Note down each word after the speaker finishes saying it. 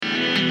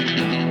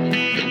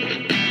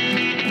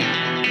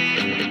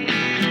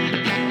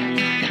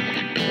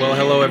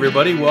Hello,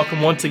 everybody.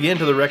 Welcome once again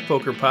to the Rec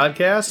Poker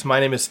Podcast. My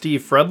name is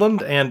Steve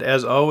Fredland, and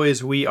as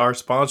always, we are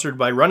sponsored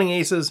by Running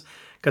Aces,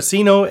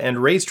 Casino,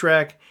 and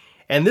Racetrack.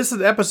 And this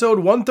is episode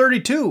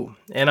 132,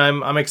 and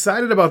I'm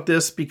excited about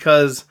this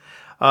because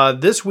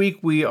this week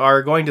we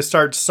are going to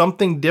start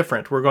something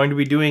different. We're going to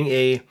be doing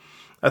a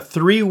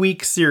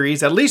 3-week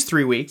series, at least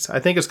 3 weeks.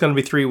 I think it's going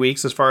to be 3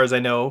 weeks as far as I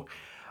know,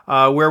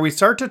 where we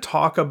start to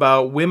talk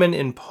about women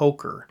in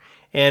poker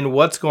and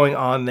what's going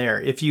on there.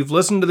 If you've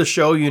listened to the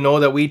show, you know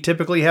that we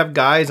typically have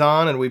guys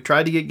on, and we've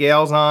tried to get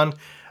gals on,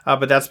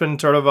 but that's been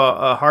sort of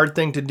a hard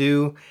thing to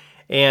do.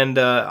 And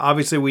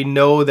obviously we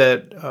know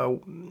that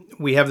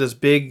we have this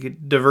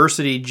big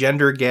diversity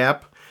gender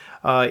gap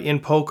in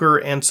poker,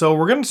 and so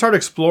we're going to start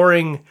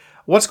exploring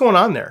what's going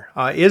on there.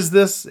 Is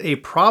this a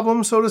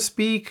problem, so to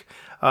speak?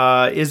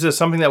 Is this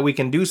something that we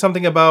can do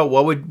something about?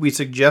 What would we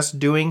suggest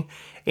doing?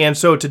 And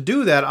so to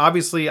do that,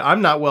 obviously, I'm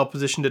not well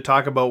positioned to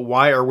talk about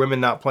why are women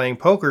not playing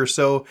poker.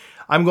 So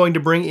I'm going to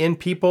bring in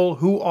people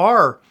who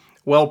are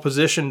well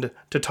positioned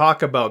to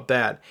talk about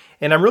that.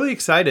 And I'm really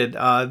excited.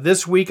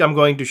 This week, I'm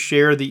going to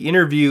share the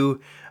interview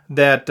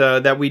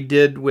that we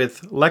did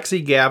with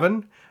Lexi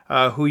Gavin,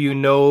 who you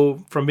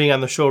know from being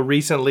on the show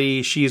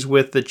recently. She's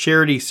with the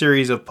Charity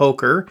Series of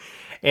Poker,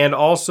 and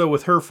also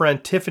with her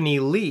friend Tiffany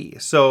Lee.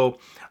 So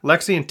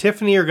Lexi and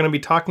Tiffany are going to be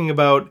talking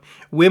about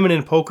women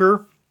in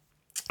poker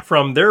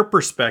from their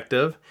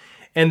perspective.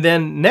 And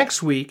then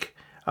next week,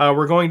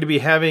 we're going to be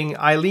having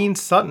Eileen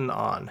Sutton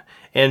on.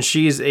 And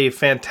she's a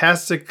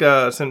fantastic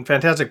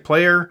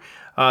player.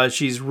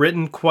 She's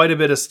written quite a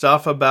bit of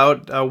stuff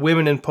about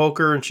women in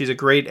poker, and she's a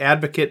great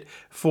advocate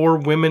for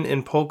women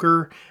in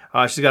poker.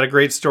 She's got a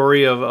great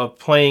story of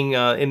playing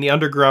in the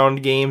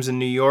underground games in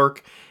New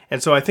York.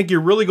 And so I think you're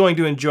really going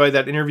to enjoy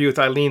that interview with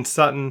Eileen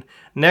Sutton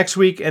next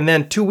week. And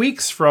then 2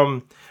 weeks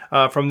from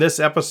this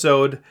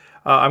episode,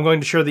 I'm going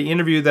to share the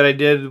interview that I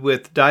did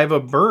with Diva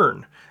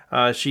Byrne.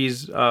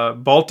 She's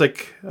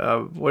Baltic.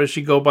 What does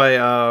she go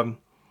by?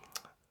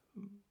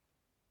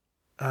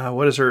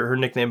 What is her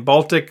nickname?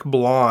 Baltic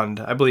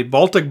Blonde, I believe.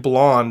 Baltic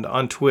Blonde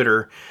on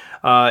Twitter.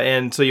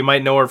 And so you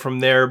might know her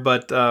from there.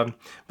 But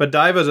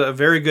Diva's a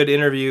very good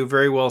interview,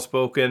 very well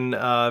spoken,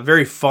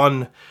 very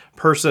fun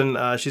person.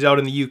 She's out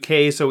in the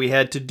UK, so we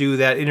had to do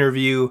that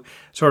interview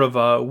sort of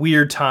a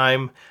weird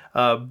time.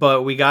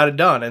 But we got it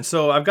done. And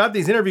so I've got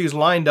these interviews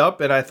lined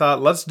up, and I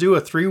thought, let's do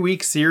a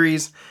 3-week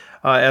series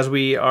as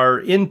we are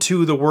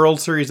into the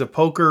World Series of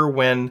Poker,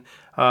 when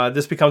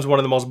this becomes one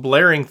of the most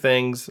blaring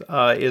things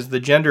is the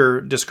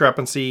gender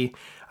discrepancy.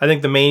 I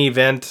think the main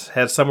event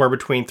had somewhere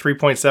between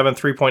 3.7,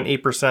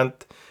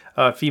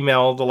 3.8%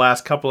 female the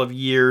last couple of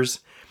years.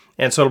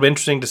 And so it'll be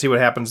interesting to see what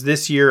happens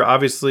this year.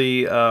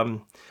 Obviously,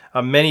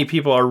 many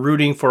people are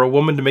rooting for a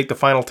woman to make the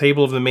final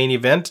table of the main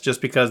event,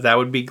 just because that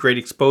would be great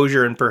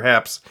exposure and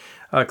perhaps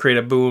create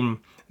a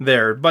boom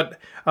there. But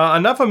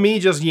enough of me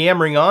just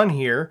yammering on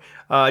here.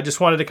 I just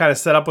wanted to kind of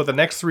set up what the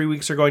next 3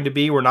 weeks are going to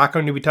be. We're not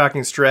going to be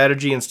talking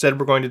strategy. Instead,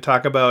 we're going to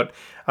talk about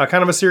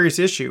kind of a serious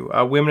issue,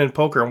 women in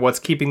poker, and what's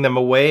keeping them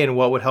away and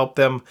what would help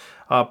them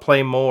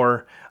play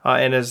more.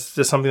 And is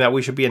this something that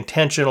we should be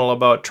intentional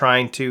about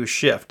trying to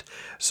shift?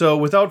 So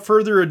without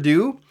further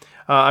ado,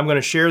 I'm going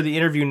to share the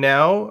interview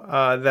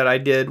now that I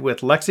did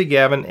with Lexi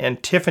Gavin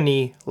and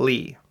Tiffany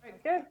Lee.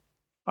 Good.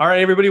 All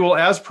right, everybody. Well,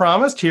 as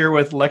promised, here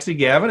with Lexi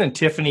Gavin and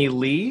Tiffany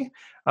Lee.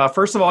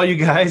 First of all, you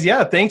guys,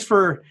 thanks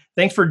for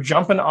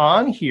jumping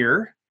on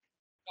here.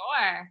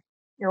 Sure.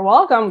 You're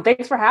welcome.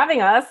 Thanks for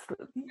having us.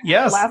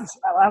 Yes. Last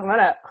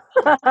minute.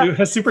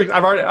 Dude, super.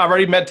 I've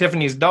already met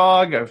Tiffany's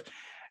dog.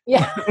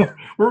 Yeah.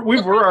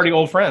 we're already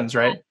old friends,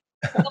 right?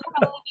 She'll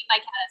probably be my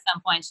cat at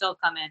some point. She'll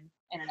come in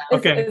and out.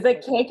 Okay. Is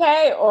it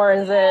KK or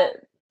is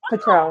it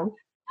Patron? No,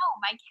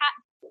 my cat.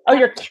 Oh,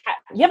 your cat.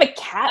 You have a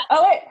cat?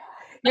 Oh, wait.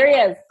 Here he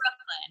is.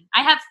 Brooklyn.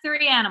 I have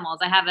 3 animals.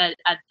 I have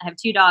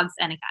 2 dogs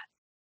and a cat.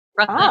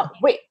 Brooklyn. Oh,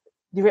 wait.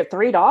 You have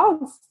 3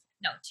 dogs?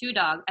 No, 2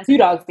 dogs. 2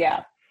 dogs,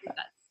 yeah.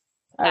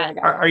 Oh my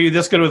God. Are you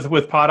this good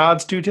with pot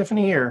odds too,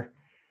 Tiffany? Or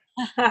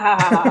well,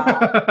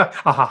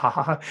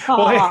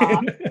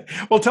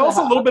 tell us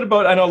a little bit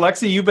about. I know,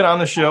 Lexi, you've been on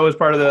the show as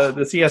part of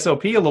the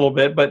CSOP a little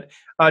bit, but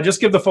just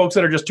give the folks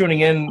that are just tuning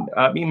in.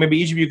 Maybe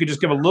each of you could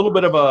just give a little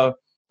bit of a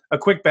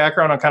quick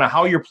background on kind of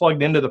how you're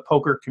plugged into the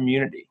poker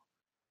community.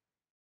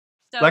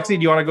 So, Lexi,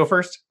 do you want to go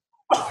first?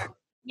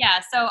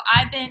 Yeah, so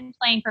I've been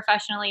playing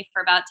professionally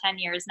for about 10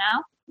 years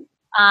now.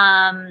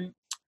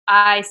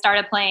 I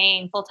started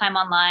playing full-time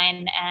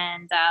online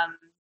and,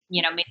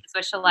 made the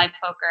switch to live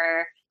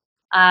poker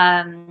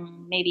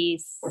maybe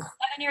 6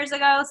 years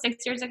ago.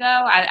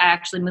 I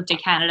actually moved to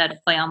Canada to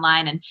play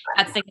online, and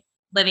that's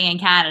living in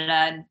Canada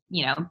and,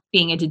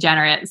 being a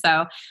degenerate.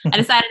 So I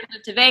decided to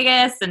move to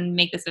Vegas and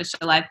make the switch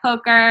to live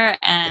poker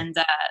and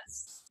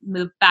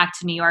move back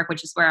to New York,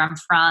 which is where I'm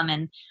from.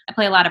 And I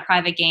play a lot of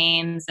private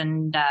games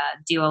and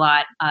do a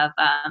lot of,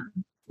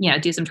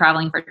 do some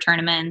traveling for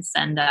tournaments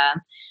and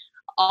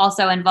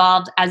also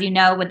involved, as you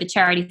know, with the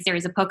Charity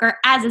Series of Poker,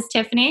 as is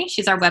Tiffany.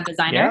 She's our web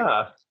designer.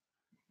 Yeah.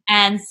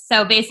 And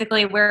so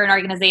basically we're an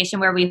organization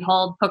where we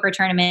hold poker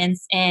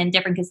tournaments in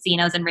different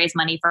casinos and raise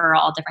money for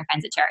all different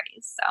kinds of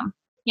charities. So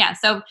yeah,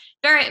 so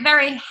very,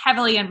 very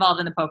heavily involved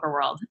in the poker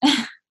world.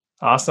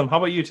 Awesome. How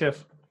about you,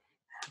 Tiff?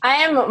 I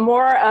am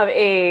more of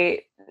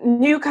a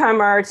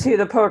newcomer to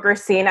the poker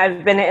scene.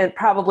 I've been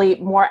probably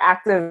more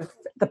active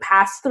the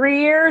past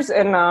 3 years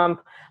in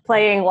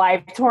playing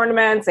live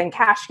tournaments and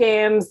cash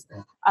games.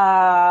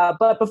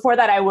 But before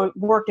that, I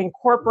worked in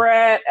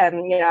corporate,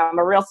 and I'm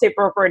a real estate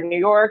broker in New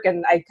York,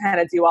 and I kind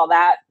of do all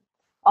that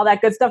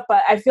good stuff.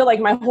 But I feel like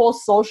my whole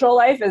social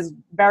life is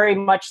very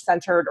much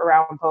centered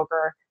around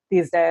poker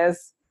these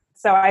days.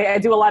 So I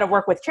do a lot of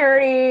work with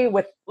charity,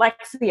 with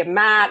Lexi and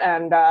Matt,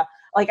 and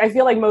I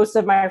feel like most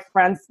of my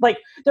friends, like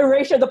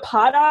the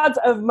pot odds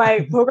of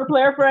my poker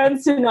player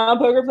friends to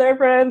non-poker player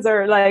friends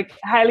are like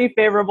highly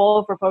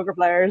favorable for poker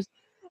players.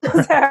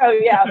 So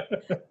yeah,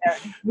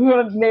 you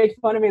want to make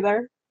fun of me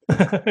there?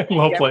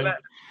 Well played.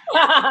 He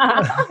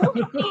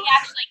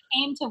actually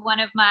came to one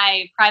of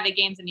my private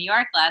games in New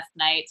York last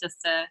night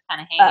just to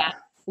kind of hang out.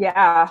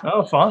 Yeah.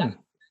 Oh, fun.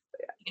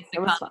 It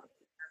was fun.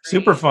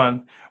 Super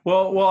fun.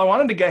 Well, I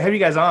wanted to have you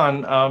guys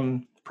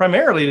on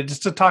primarily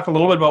to talk a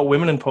little bit about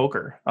women in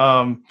poker.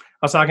 I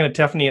was talking to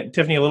Tiffany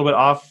a little bit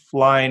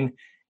offline.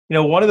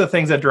 One of the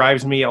things that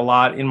drives me a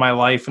lot in my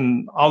life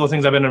and all the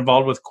things I've been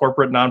involved with,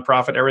 corporate,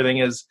 nonprofit, everything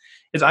is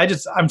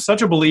I'm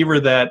such a believer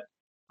that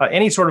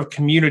any sort of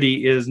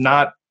community is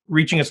not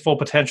reaching its full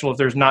potential if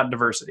there's not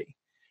diversity.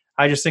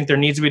 I just think there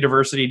needs to be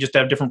diversity just to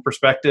have different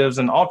perspectives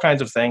and all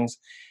kinds of things.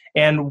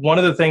 And one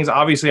of the things,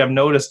 obviously, I've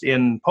noticed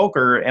in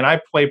poker, and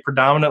I play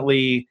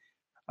predominantly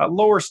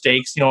lower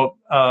stakes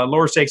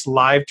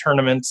live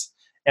tournaments,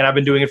 and I've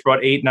been doing it for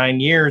about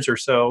 8-9 years or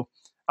so.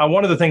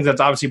 One of the things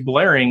that's obviously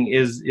blaring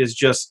is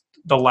just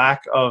the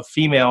lack of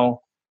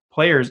female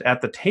players at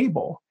the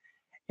table.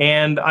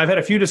 And I've had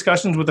a few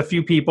discussions with a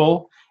few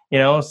people,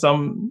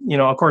 some,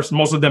 of course,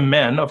 most of them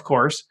men, of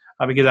course,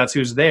 because that's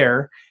who's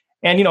there.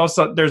 And,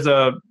 so there's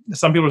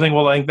some people think,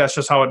 well, I think that's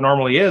just how it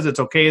normally is.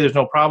 It's okay. There's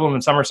no problem.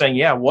 And some are saying,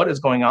 yeah, what is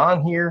going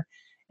on here?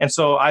 And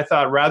so I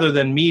thought rather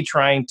than me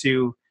trying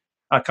to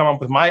come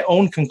up with my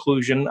own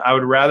conclusion, I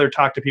would rather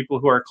talk to people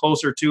who are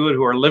closer to it,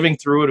 who are living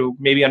through it, who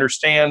maybe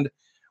understand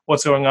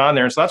what's going on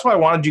there. And so that's why I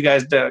wanted you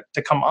guys to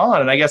come on.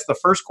 And I guess the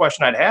first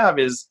question I'd have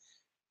is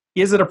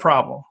it a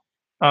problem?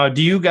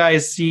 Do you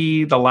guys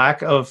see the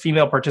lack of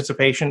female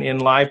participation in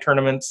live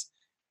tournaments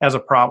as a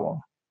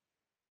problem?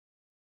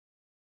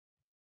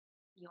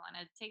 You want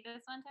to take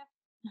this one, Tiff?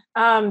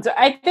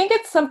 I think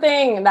it's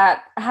something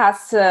that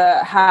has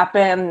to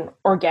happen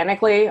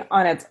organically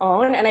on its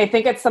own. And I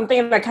think it's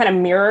something that kind of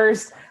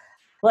mirrors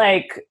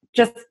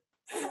just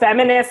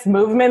feminist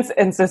movements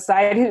in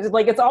society.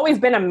 It's always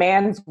been a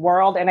man's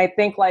world. And I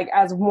think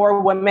as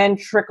more women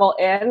trickle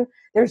in,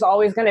 there's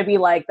always going to be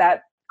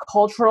that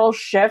cultural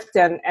shift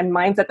and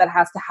mindset that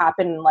has to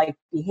happen in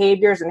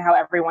behaviors and how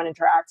everyone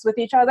interacts with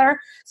each other.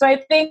 So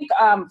I think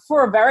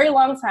for a very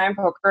long time,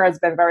 poker has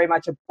been very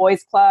much a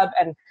boys' club,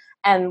 and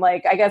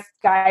I guess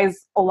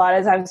guys a lot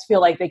of times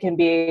feel like they can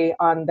be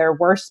on their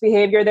worst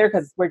behavior there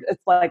because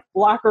it's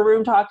locker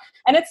room talk,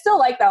 and it's still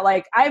like that.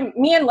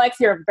 Me and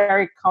Lexi are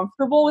very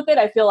comfortable with it.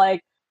 I feel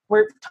like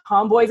we're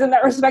tomboys in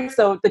that respect,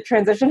 so the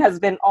transition has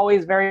been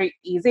always very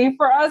easy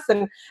for us,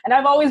 and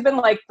I've always been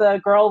the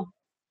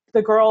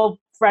girl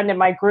friend in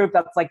my group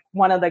that's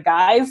one of the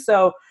guys.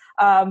 So,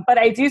 but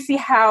I do see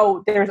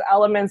how there's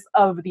elements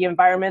of the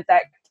environment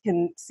that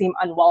can seem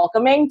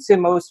unwelcoming to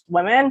most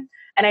women.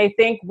 And I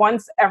think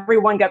once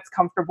everyone gets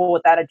comfortable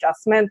with that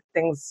adjustment,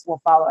 things will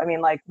follow. I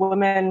mean,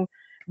 women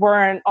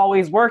weren't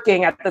always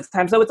working at this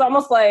time. So it's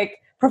almost like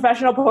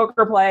professional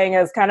poker playing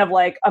is kind of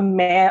a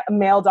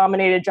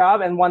male-dominated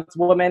job. And once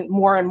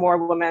more and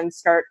more women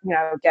start,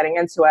 getting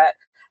into it,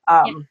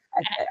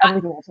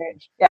 everything will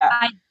change.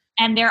 Yeah.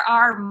 And there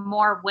are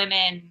more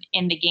women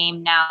in the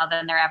game now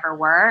than there ever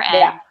were.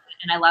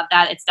 And I love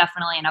that. It's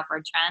definitely an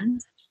upward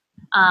trend.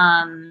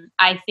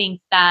 I think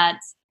that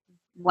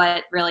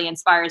what really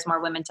inspires more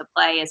women to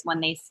play is when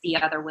they see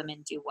other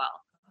women do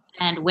well.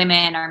 And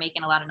women are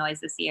making a lot of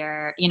noise this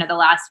year. The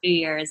last few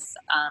years,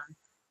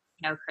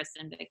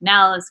 Kristen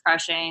Bignell is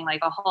crushing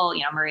a whole,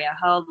 Maria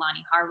Hogue,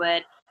 Lonnie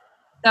Harwood.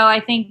 So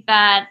I think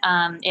that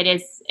it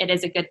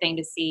is a good thing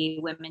to see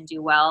women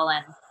do well.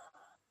 And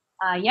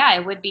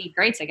it would be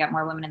great to get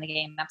more women in the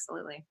game.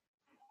 Absolutely.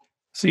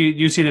 So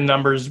you see the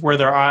numbers where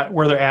they're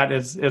at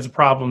is a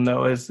problem,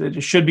 though.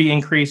 It should be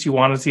increased. You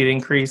want to see it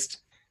increased.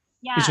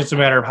 Yeah. It's just a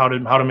matter of how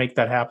to make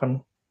that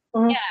happen.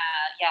 Mm-hmm. Yeah.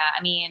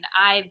 I mean,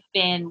 I've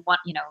been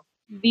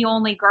the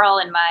only girl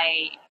in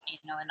my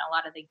in a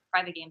lot of the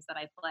private games that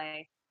I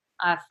play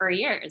for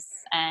years.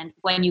 And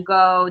when you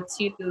go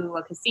to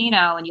a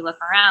casino and you look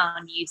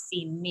around, you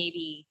see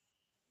maybe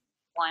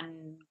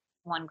one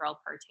girl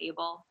per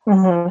table.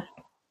 Mm-hmm.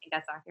 I think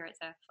that's accurate,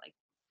 Tiff.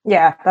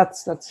 Yeah,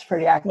 that's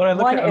pretty accurate.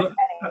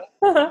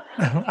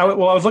 I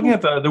was looking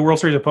at the World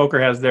Series of Poker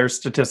has their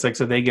statistics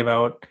that they give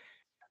out.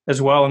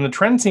 as well, and the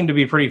trends seem to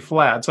be pretty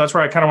flat. So that's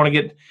where I kind of want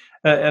to get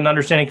an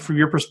understanding from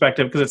your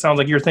perspective, because it sounds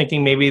like you're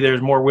thinking maybe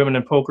there's more women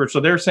in poker. So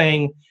they're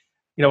saying,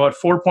 about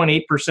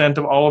 4.8%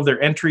 of all of their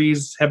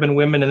entries have been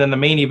women, and then the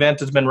main event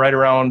has been right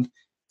around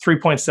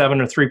 3.7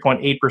 or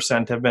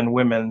 3.8% have been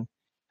women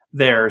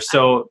there.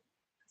 So I'm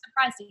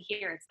surprised to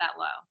hear it's that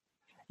low.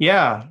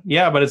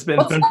 Yeah, but it's been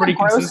pretty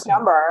consistent.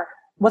 Number?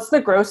 What's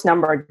the gross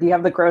number? Do you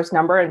have the gross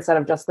number instead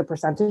of just the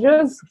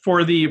percentages?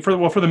 For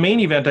the main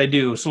event, I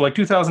do. So like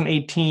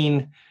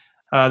 2018,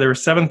 there were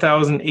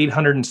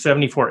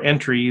 7,874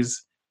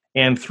 entries,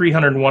 and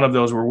 301 of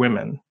those were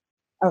women.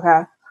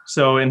 Okay.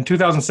 So in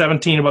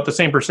 2017, about the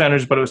same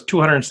percentage, but it was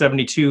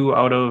 272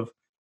 out of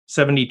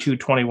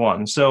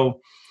 7,221. So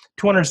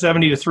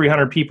 270 to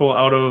 300 people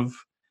out of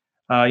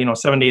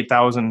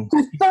 78,000.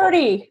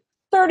 30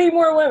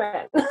 more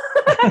women. Right?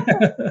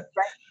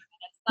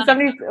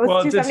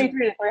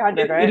 273 to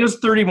 300, right? It is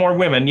 30 more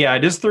women. Yeah,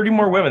 it is 30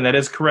 more women. That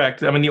is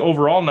correct. I mean, the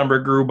overall number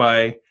grew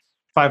by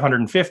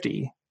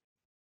 550.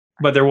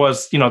 But there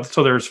was,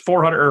 so there's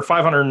 400 or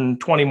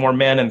 520 more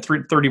men and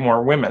 30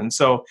 more women.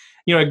 So,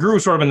 it grew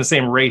sort of in the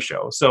same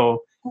ratio.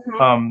 So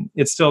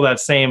it's still that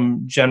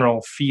same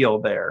general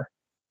feel there.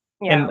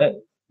 Yeah.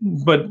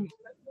 But,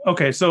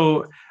 okay,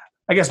 so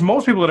I guess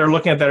most people that are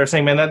looking at that are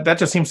saying, man, that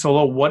just seems so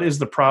low. What is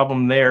the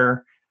problem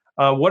there?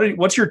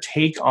 What's your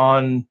take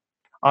on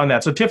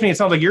that? So Tiffany, it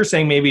sounds like you're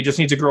saying maybe it just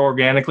needs to grow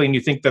organically, and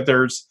you think that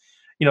there's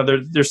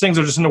things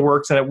that are just in the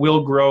works and it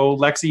will grow.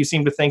 Lexi, you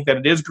seem to think that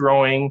it is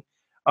growing.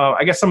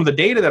 I guess some of the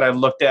data that I've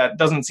looked at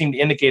doesn't seem to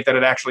indicate that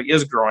it actually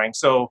is growing.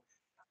 So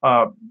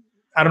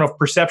I don't know if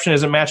perception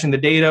isn't matching the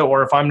data,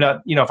 or if I'm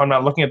not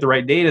looking at the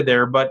right data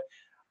there. But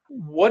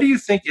what do you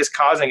think is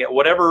causing it?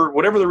 Whatever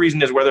the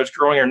reason is, whether it's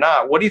growing or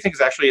not, what do you think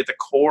is actually at the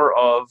core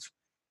of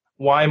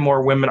why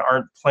more women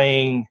aren't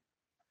playing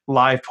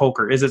live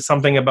poker? Is it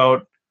something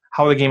about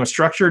how the game is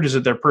structured? Is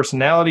it their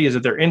personality? Is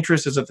it their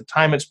interest? Is it the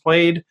time it's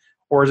played?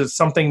 Or is it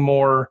something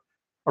more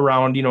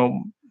around,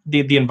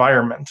 the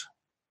environment?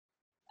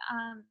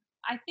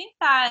 I think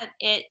that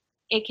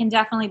it can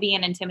definitely be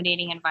an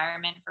intimidating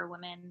environment for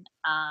women.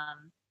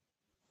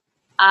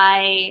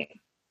 I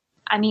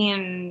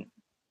mean,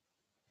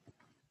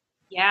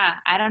 yeah,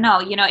 I don't know.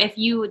 If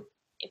you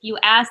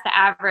ask the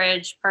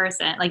average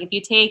person, like if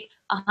you take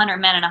 100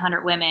 men and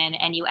 100 women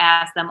and you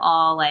ask them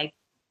all, like,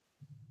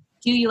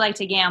 do you like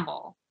to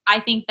gamble? I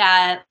think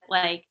that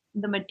like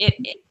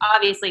it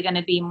obviously going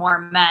to be more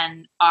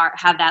men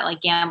have that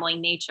like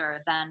gambling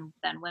nature than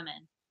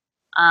women.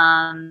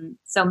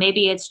 So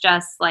maybe it's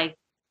just like,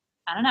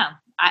 I don't know.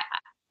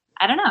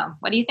 I don't know.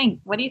 What do you think?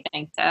 What do you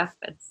think, Tiff?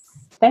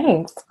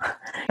 Thanks.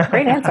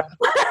 Great answer.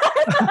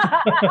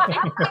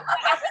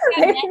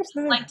 Men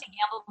like to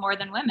gamble more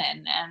than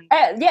women,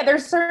 and yeah,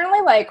 there's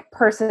certainly like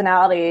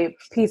personality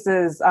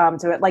pieces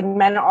to it. Like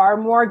men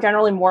are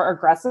generally more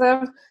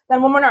aggressive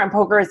than women are, and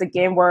poker is a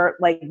game where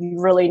like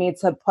you really need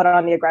to put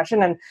on the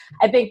aggression. And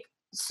I think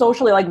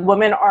socially, like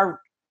women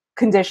are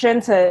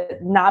conditioned to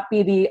not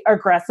be the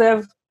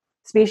aggressive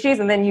species,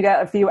 and then you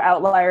get a few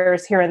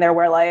outliers here and there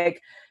where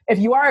like if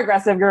you are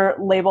aggressive, you're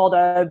labeled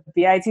a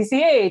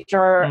bitch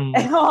or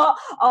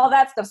all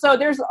that stuff. So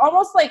there's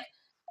almost like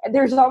I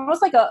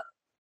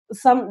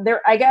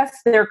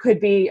guess there could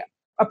be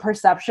a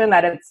perception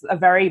that it's a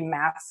very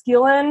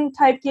masculine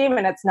type game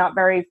and it's not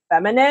very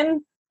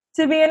feminine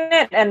to be in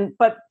it.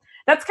 But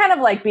that's kind of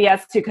like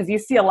BS too, because you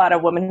see a lot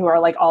of women who are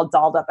like all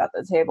dolled up at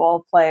the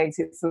table playing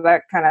too. So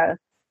that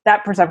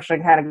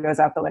perception kind of goes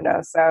out the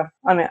window. So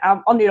I mean,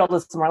 I'll noodle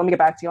this some more. Let me get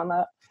back to you on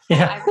that.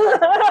 Yeah.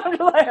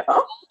 I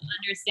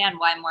understand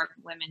why more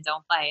women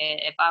don't play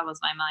it if I was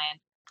my mind.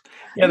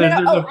 Yeah.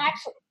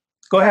 Actually,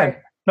 go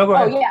ahead. No, go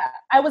ahead. Oh yeah,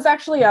 I was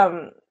actually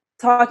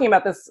talking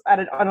about this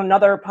on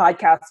another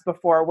podcast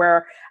before,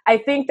 where I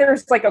think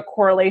there's like a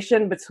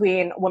correlation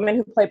between women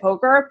who play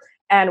poker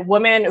and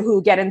women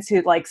who get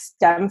into like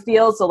STEM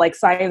fields, so like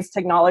science,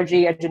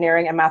 technology,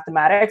 engineering, and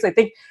mathematics. I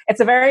think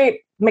it's a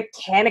very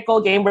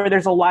mechanical game where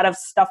there's a lot of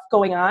stuff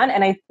going on,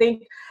 and I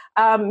think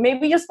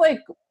maybe just like.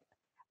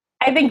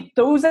 I think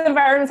those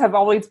environments have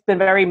always been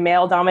very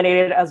male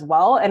dominated as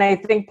well. And I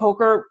think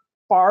poker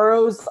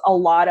borrows a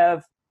lot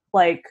of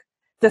like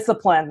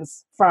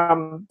disciplines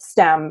from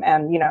STEM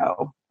and,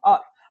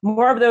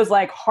 more of those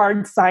like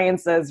hard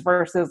sciences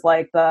versus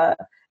like the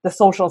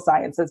social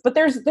sciences. But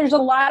there's a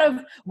lot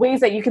of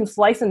ways that you can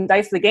slice and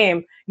dice the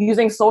game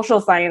using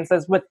social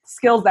sciences with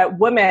skills that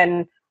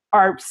women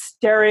are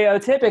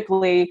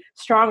stereotypically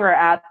stronger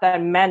at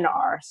than men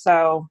are.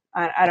 So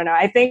I don't know.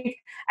 I think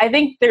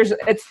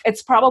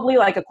it's probably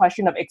like a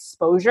question of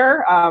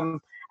exposure.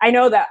 I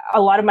know that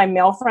a lot of my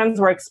male friends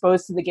were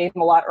exposed to the game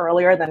a lot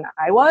earlier than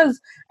I was.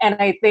 And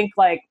I think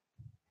like,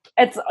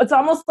 it's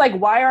almost like,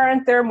 why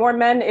aren't there more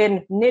men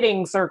in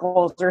knitting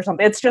circles or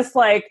something? It's just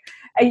like,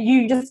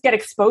 you just get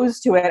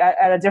exposed to it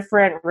at a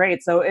different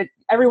rate. So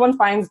everyone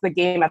finds the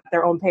game at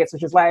their own pace,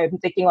 which is why I'm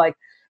thinking like,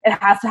 it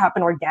has to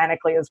happen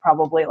organically is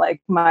probably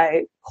like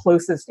my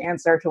closest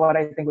answer to what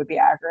I think would be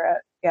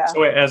accurate. Yeah.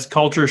 So as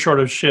culture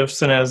sort of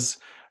shifts and as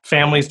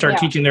families start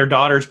teaching their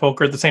daughters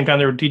poker at the same time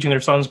they were teaching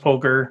their sons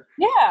poker,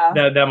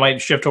 that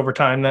might shift over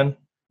time then.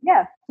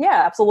 Yeah,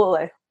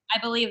 absolutely. I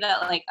believe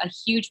that like a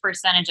huge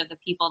percentage of the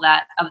people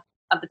that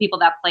of the people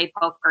that play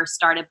poker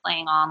started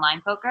playing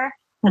online poker,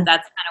 because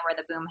that's kind of where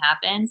the boom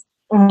happens.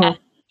 And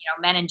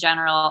men in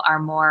general are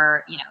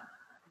more,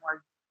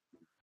 more,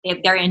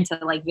 they're into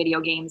like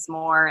video games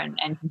more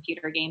and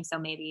computer games. So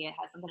maybe it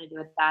has something to do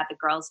with that. The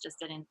girls just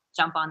didn't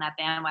jump on that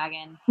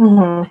bandwagon.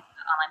 Online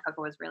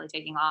poker was really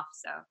taking off.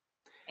 So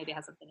maybe it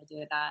has something to do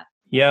with that.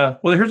 Yeah.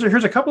 Well,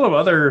 here's a couple of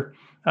other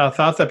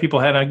thoughts that people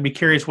had. I'd be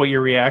curious what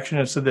your reaction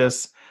is to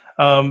this.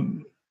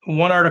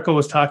 One article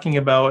was talking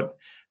about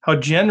how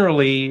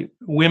generally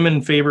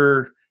women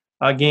favor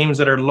games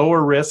that are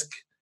lower risk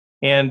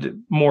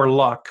and more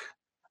luck.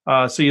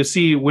 So you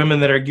see women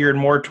that are geared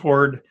more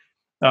toward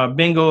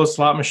bingo,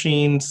 slot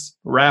machines,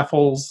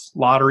 raffles,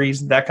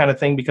 lotteries, that kind of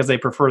thing, because they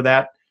prefer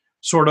that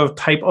sort of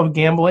type of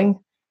gambling.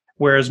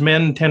 Whereas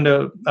men tend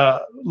to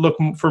look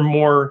for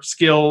more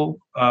skill,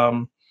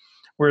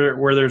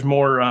 where there's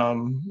more,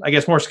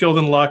 more skill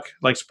than luck,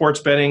 like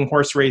sports betting,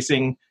 horse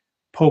racing,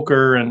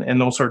 poker,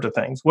 and those sorts of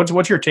things.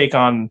 What's your take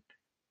on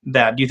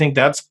that? Do you think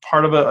that's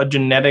part of a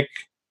genetic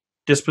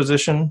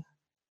disposition?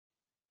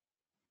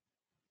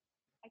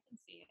 I can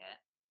see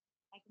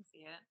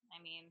it.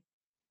 I mean,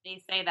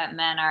 they say that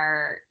men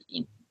are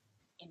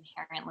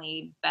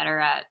inherently better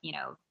at, I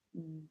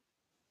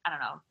don't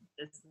know,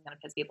 this is going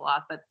to piss people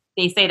off, but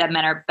they say that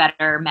men are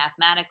better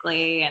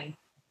mathematically, and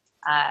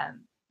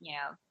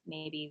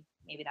maybe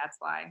that's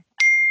why.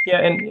 Yeah,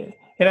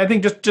 and I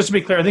think just to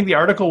be clear, I think the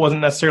article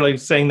wasn't necessarily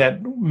saying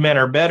that men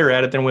are better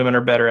at it than women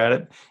are better at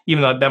it,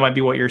 even though that might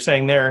be what you're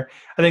saying there.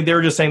 I think they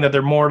were just saying that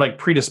they're more like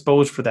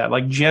predisposed for that.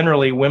 Like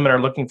generally, women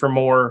are looking for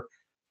more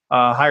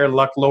higher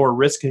luck, lower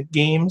risk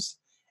games.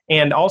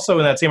 And also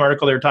in that same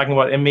article, they were talking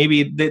about, and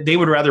maybe they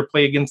would rather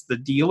play against the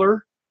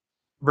dealer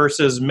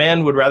versus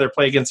men would rather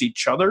play against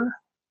each other.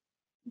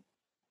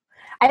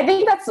 I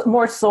think that's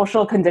more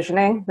social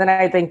conditioning than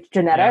I think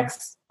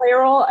genetics play a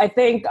role. I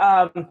think,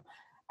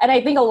 and I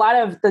think a lot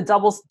of the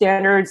double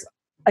standards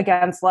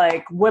against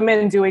like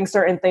women doing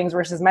certain things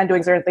versus men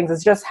doing certain things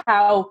is just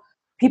how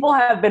people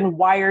have been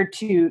wired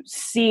to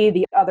see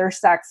the other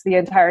sex the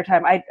entire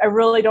time. I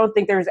really don't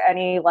think there's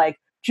any like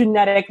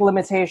genetic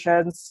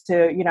limitations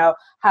to,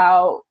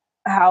 how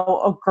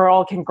a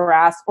girl can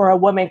grasp or a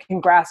woman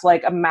can grasp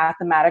like a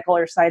mathematical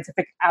or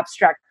scientific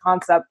abstract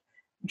concept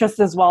just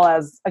as well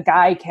as a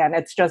guy can.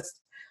 It's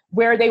just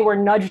where they were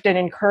nudged and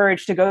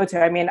encouraged to go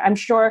to. I mean, I'm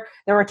sure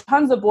there were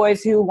tons of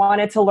boys who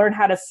wanted to learn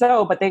how to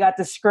sew, but they got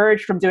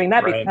discouraged from doing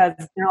that because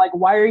they're like,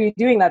 why are you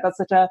doing that? That's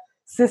such a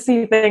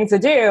sissy thing to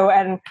do.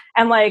 And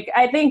like,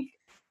 I think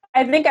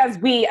as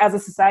we as a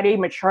society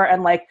mature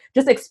and like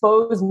just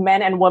expose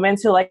men and women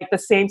to like the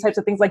same types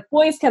of things, like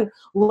boys can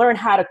learn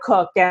how to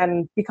cook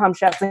and become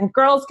chefs and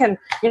girls can,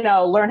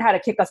 learn how to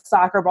kick a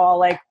soccer ball.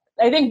 Like,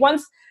 I think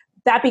once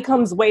that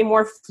becomes way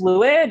more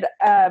fluid,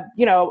 I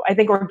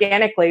think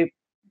organically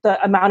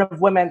the amount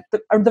of women,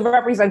 or the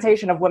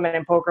representation of women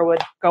in poker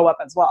would go up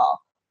as well.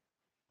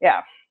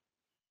 Yeah.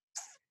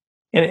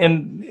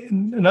 And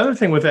another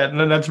thing with that,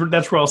 and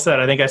that's well said.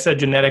 I think I said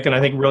genetic, and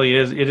I think really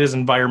it is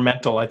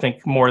environmental. I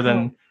think more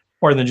than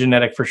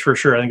genetic for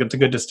sure. I think it's a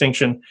good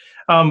distinction.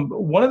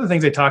 One of the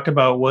things they talked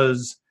about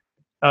was,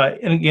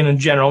 in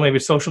general, maybe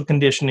social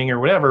conditioning or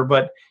whatever,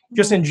 but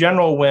just in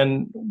general,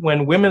 when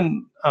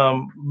women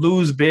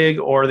lose big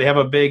or they have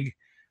a big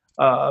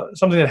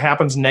something that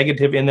happens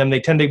negative in them, they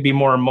tend to be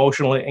more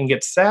emotional and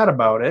get sad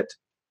about it,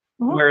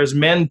 whereas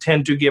men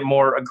tend to get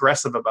more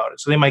aggressive about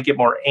it. So they might get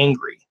more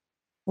angry.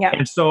 Yeah.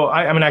 And so,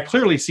 I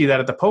clearly see that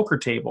at the poker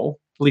table,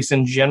 at least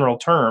in general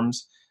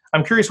terms.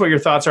 I'm curious what your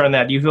thoughts are on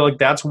that. Do you feel like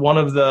that's one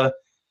of the,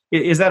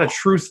 is that a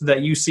truth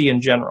that you see in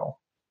general?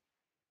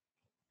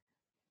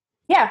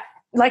 Yeah.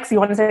 Lex, you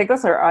want to take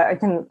this, or I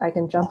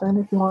can jump in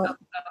if you want?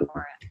 Go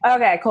for it.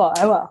 Okay, cool.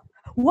 I will.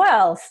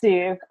 Well,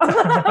 Steve,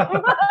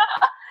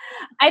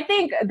 I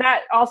think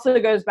that also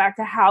goes back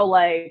to how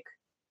like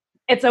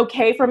it's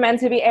okay for men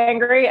to be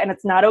angry and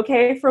it's not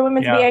okay for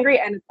women to be angry,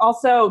 and it's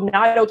also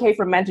not okay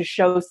for men to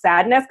show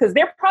sadness because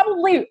they're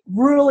probably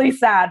really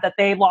sad that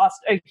they lost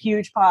a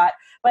huge pot,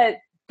 but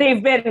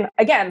they've been,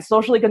 again,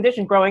 socially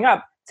conditioned growing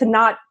up to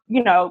not,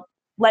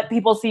 let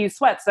people see you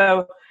sweat.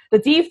 So the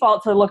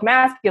default to look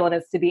masculine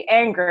is to be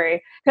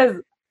angry, because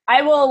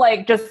I will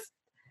like just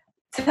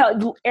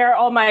air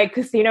all my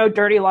casino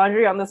dirty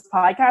laundry on this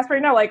podcast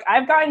right now. Like,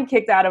 I've gotten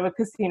kicked out of a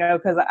casino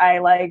because I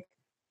like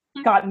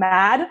got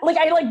mad. Like,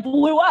 I like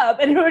blew up,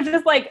 and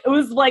it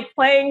was like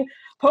playing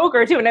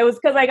poker too, and it was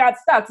because I got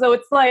stuck. So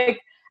it's like,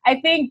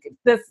 I think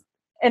this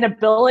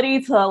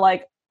inability to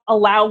like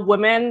allow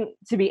women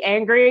to be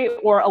angry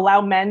or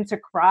allow men to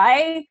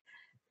cry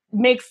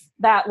makes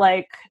that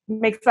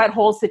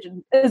whole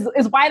situation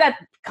is why that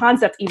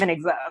concept even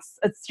exists.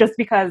 It's just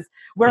because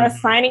we're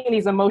assigning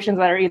these emotions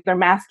that are either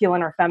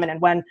masculine or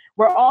feminine when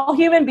we're all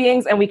human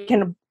beings and we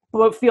can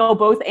feel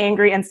both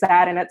angry and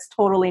sad, and it's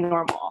totally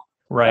normal.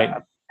 Right.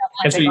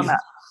 And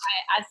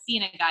I've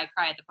seen a guy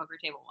cry at the poker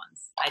table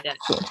once. I did.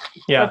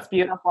 Yeah. That's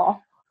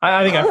beautiful.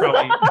 I think I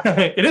probably,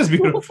 it is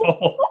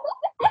beautiful.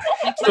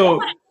 Like, So,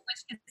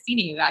 which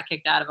casino you got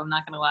kicked out of? I'm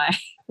not going to lie.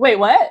 Wait,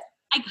 what?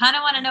 I kind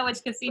of want to know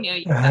which casino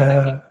you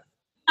got kicked.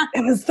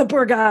 It was the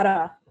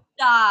Borgata.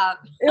 Stop.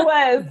 It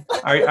was.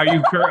 are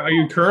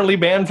you currently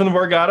banned from the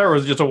Borgata, or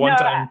was it just a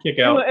one-time kick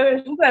out? It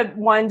was just a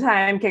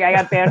one-time kick. I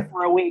got banned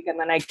for a week, and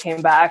then I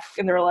came back,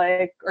 and they were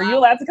like, "Are you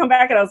allowed to come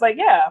back?" And I was like,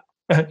 "Yeah."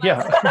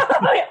 Yeah.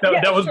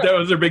 That was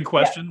their big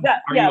question.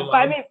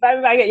 Buy me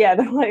back. Yeah,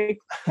 they're like,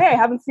 "Hey, I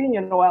haven't seen you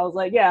in a while." I was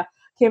like, "Yeah."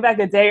 Came back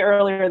a day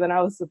earlier than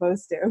I was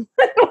supposed to.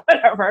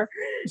 Whatever.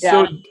 Yeah.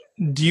 So,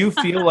 do you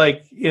feel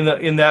like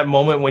in that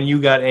moment when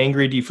you got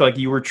angry, do you feel like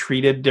you were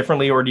treated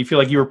differently, or do you feel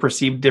like you were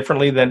perceived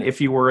differently than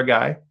if you were a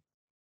guy?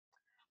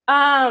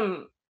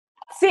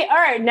 See, all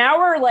right, now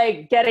we're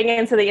like getting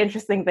into the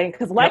interesting thing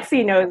because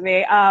Lexi knows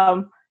me.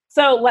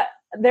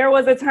 There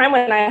was a time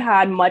when I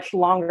had much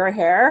longer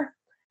hair,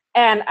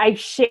 and I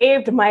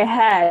shaved my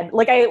head.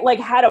 Like I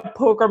had a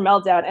poker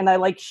meltdown, and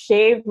I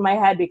shaved my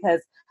head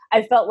because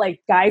I felt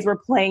like guys were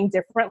playing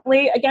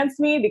differently against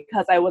me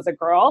because I was a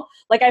girl.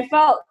 Like I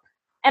felt,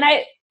 and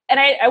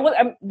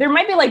there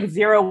might be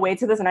zero weight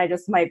to this, and I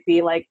just might be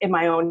in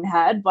my own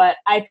head. But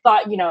I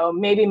thought,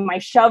 maybe my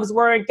shoves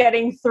weren't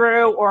getting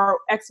through, or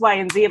X, Y,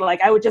 and Z.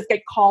 I would just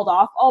get called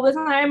off all the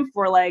time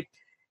for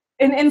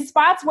in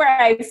spots where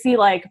I see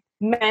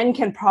men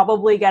can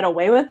probably get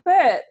away with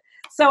it.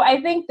 So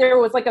I think there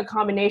was a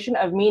combination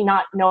of me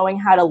not knowing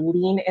how to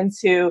lean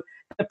into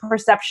the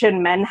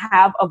perception men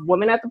have of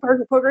women at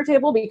the poker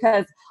table,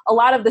 because a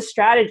lot of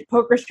the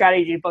poker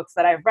strategy books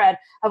that I've read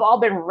have all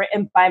been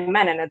written by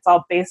men, and it's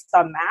all based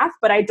on math.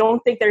 But I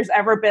don't think there's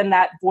ever been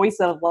that voice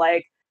of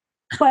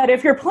but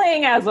if you're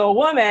playing as a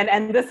woman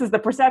and this is the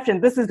perception,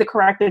 this is the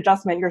correct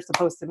adjustment you're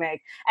supposed to make.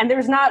 And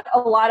there's not a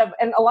lot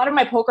of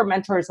my poker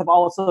mentors have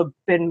also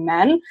been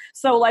men.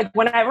 So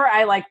whenever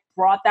I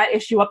brought that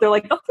issue up, they're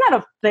like, that's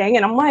not a thing.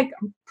 And I'm like,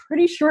 I'm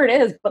pretty sure it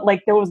is. But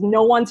there was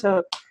no one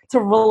to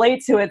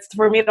relate to it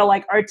for me to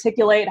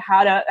articulate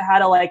how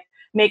to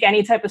make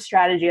any type of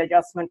strategy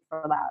adjustment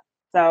for that.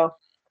 So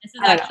this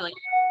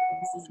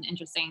is an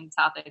interesting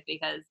topic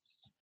because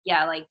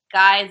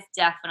guys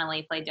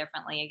definitely play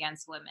differently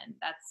against women.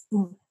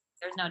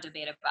 There's no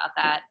debate about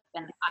that.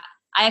 And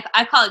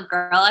I call it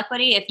girl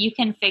equity. If you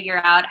can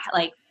figure out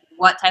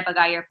what type of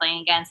guy you're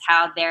playing against,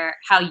 how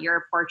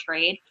you're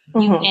portrayed,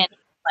 you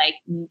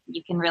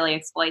can really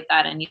exploit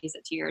that and use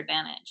it to your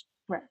advantage.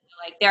 Right.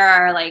 There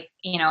are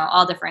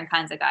all different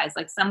kinds of guys.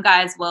 Some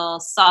guys will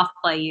soft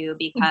play you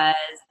because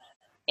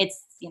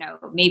it's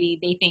maybe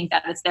they think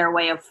that it's their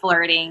way of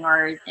flirting,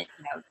 or they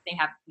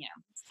have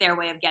it's their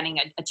way of getting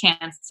a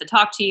chance to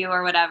talk to you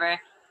or whatever.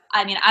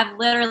 I mean, I've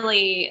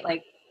literally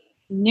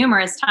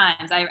numerous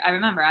times I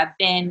remember I've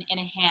been in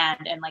a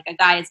hand and a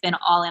guy has been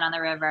all in on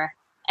the river,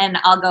 and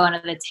I'll go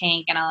into the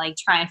tank and I'll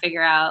try and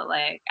figure out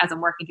as I'm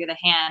working through the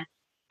hand,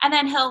 and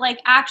then he'll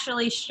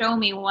actually show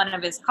me one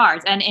of his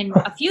cards, and in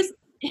a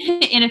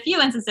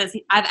few instances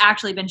I've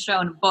actually been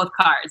shown both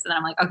cards, and then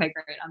I'm like, okay,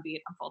 great, I'm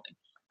folding.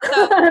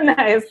 So nice.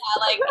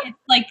 Yeah,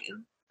 it's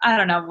I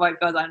don't know what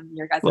goes on in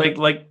your guys'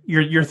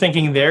 you're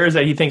thinking there is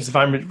that he thinks if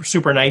I'm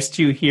super nice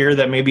to you here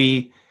that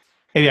maybe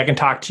I can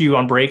talk to you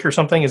on break or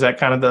something. Is that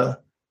kind of the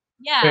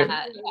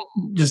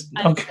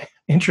okay,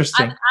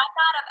 interesting.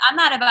 I'm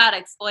not about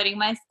exploiting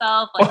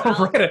myself.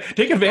 Right.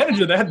 Take advantage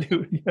of that,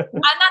 dude. I'm not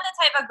the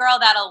type of girl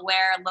that'll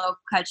wear low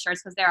cut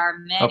shirts, because there are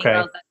many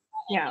girls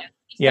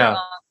that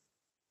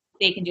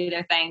they can do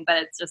their thing, but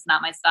it's just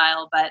not my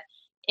style. But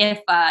if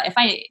I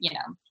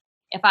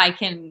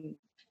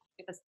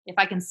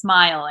can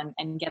smile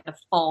and get the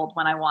fold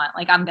when I want,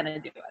 I'm gonna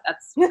do it.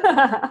 That's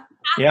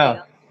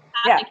yeah.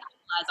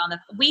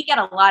 We get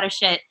a lot of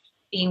shit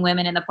being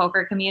women in the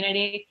poker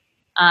community.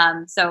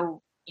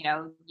 So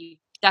you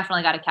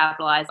definitely got to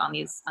capitalize on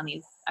these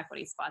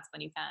equity spots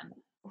when you can.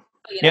 But,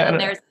 and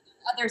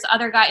there's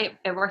other guys.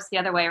 It works the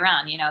other way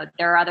around.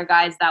 There are other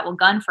guys that will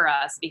gun for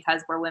us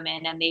because we're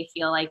women and they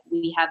feel like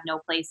we have no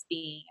place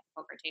being at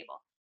the poker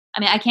table. I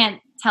mean, I can't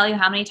tell you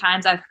how many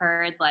times I've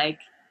heard a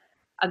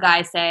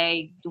guy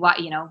say,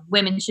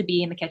 women should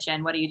be in the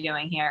kitchen. What are you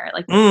doing here?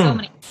 So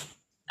many,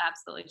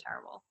 absolutely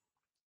terrible.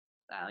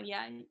 So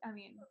yeah, I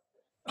mean.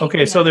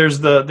 Okay, so there's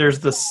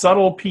the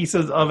subtle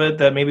pieces of it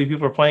that maybe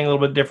people are playing a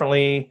little bit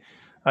differently.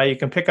 You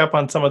can pick up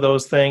on some of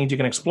those things. You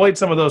can exploit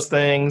some of those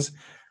things.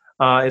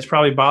 It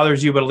probably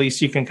bothers you, but at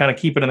least you can kind of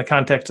keep it in the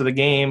context of the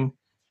game.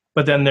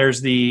 But then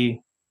there's the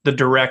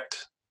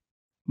direct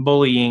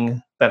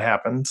bullying that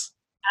happens.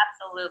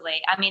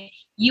 Absolutely. I mean,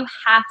 you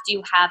have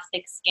to have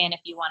thick skin if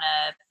you want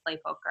to play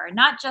poker,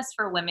 not just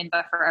for women,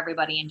 but for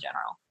everybody in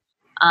general.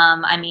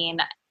 I mean,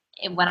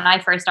 when I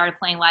first started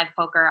playing live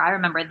poker, I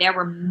remember there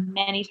were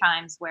many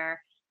times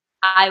where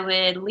I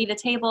would leave the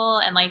table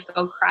and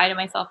go cry to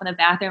myself in the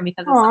bathroom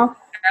because of something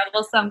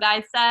terrible some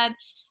guy said.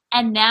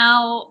 And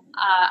now,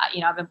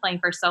 I've been playing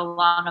for so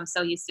long, I'm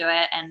so used to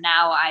it. And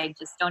now I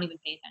just don't even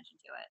pay attention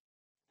to it.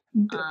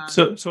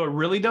 So it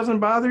really doesn't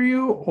bother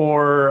you,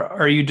 or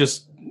are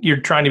you're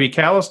trying to be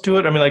callous to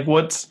it? I mean, like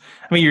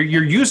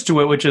you're used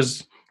to it, which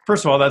is,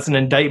 first of all, that's an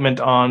indictment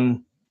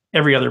on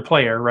every other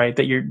player, right?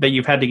 That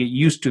you've had to get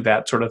used to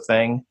that sort of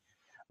thing.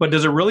 But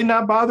does it really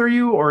not bother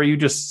you, or are you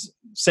just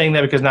saying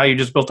that because now you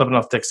just built up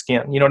enough thick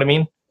skin? You know what I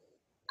mean?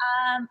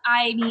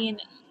 I mean,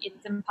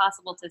 it's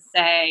impossible to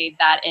say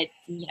that it,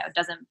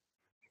 doesn't,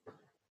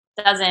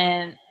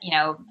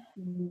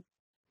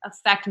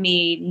 affect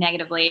me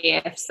negatively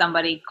if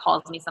somebody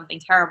calls me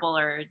something terrible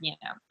or,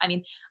 I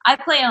mean, I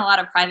play in a lot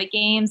of private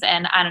games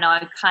and I don't know,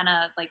 I kind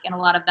of like in a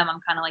lot of them,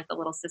 I'm kind of like the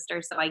little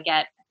sister. So I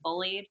get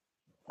bullied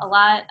a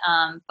lot.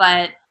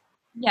 But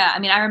yeah, I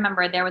mean, I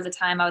remember there was a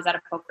time I was at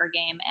a poker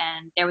game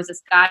and there was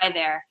this guy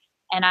there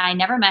and I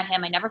never met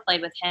him. I never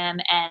played with him.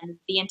 And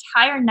the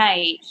entire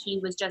night he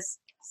was just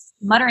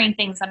muttering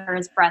things under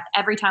his breath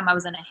every time I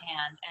was in a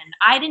hand. And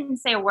I didn't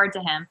say a word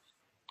to him.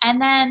 And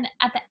then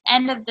at the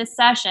end of the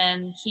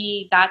session,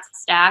 he got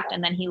stacked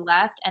and then he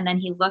left and then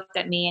he looked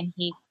at me and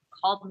he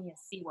called me a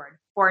C word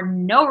for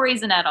no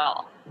reason at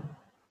all.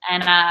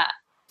 And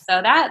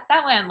so that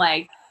one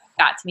like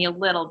got to me a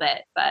little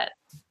bit, but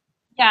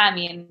yeah, I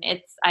mean,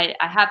 I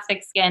have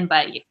thick skin,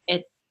 but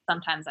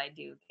sometimes I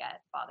do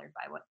get bothered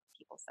by what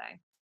people say.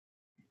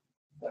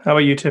 How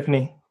about you,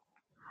 Tiffany?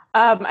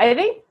 I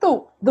think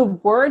the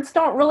words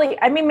don't really,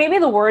 I mean, maybe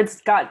the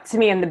words got to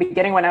me in the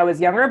beginning when I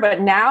was younger,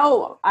 but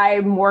now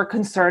I'm more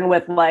concerned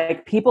with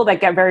like people that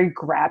get very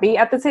grabby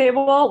at the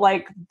table.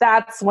 Like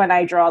that's when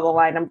I draw the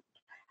line.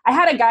 I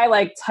had a guy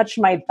like touch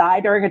my thigh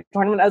during a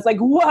tournament. I was like,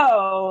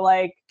 whoa,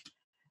 like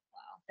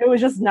it was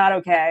just not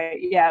okay.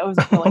 Yeah, it was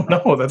really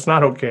no, that's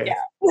not okay.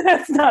 Yeah,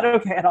 that's not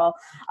okay at all.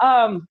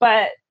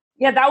 But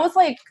yeah, that was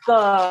like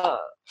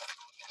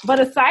but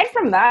aside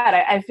from that,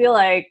 I feel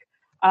like,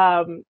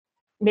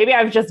 maybe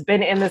I've just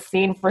been in the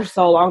scene for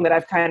so long that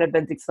I've kind of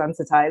been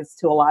desensitized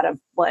to a lot of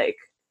like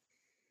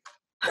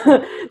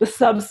the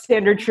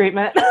substandard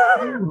treatment.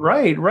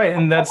 Right.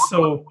 And that's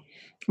so,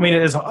 I mean,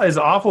 as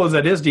awful as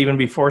that is to even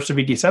be forced to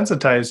be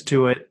desensitized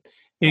to it,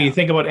 you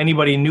think about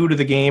anybody new to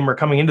the game or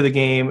coming into the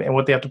game and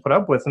what they have to put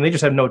up with, and they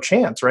just have no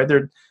chance, right?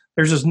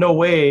 There's just no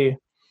way,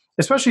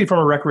 especially from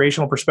a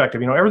recreational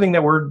perspective. Everything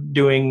that we're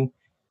doing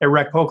at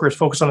Rec Poker is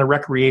focused on the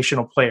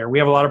recreational player. We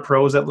have a lot of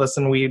pros that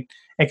listen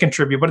and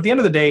contribute. But at the end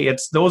of the day,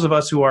 it's those of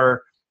us who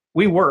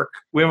we work,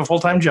 we have a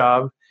full-time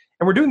job,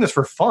 and we're doing this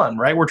for fun,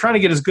 right? We're trying to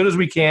get as good as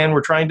we can.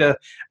 We're trying to,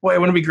 boy, it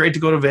wouldn't it be great to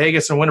go to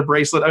Vegas and win a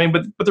bracelet? I mean,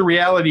 but the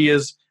reality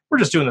is we're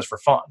just doing this for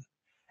fun.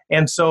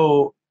 And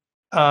so,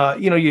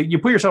 you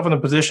put yourself in the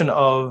position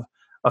of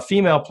a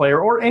female player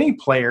or any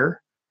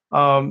player.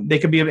 They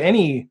could be of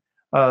any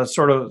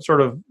sort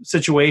of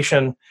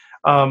situation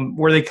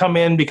where they come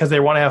in because they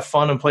want to have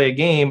fun and play a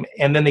game,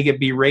 and then they get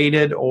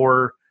berated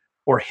or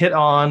hit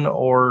on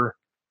or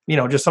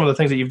just some of the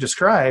things that you've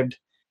described.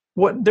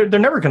 They're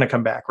never going to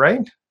come back,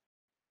 right?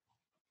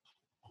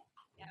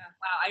 Yeah.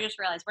 Wow. I just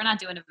realized we're not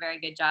doing a very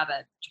good job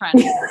at trying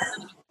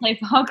to play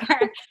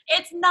poker.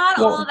 It's not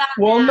all that.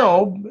 Well,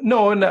 no,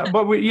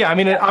 but I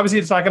mean, obviously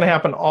it's not going to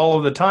happen all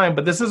of the time,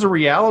 but this is a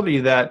reality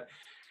that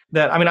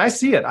I mean, I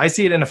see it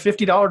in a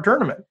 $50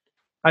 tournament.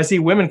 I see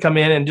women come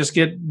in and just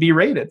get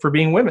berated for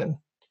being women.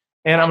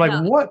 And I'm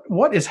like,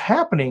 what is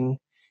happening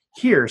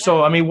here? Yeah.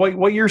 So, I mean,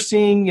 what you're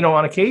seeing,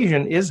 on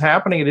occasion is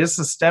happening. It is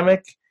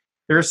systemic.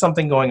 There is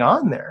something going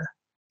on there.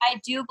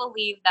 I do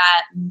believe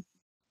that,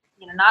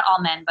 not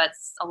all men, but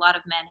a lot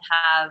of men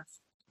have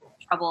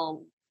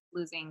trouble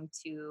losing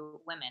to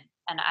women.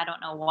 And I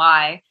don't know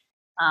why.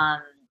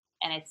 And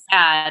it's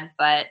sad,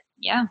 but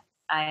yeah,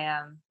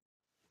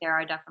 there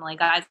are definitely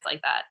guys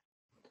like that.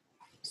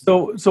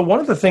 So one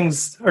of the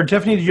things, or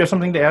Tiffany, did you have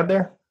something to add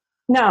there?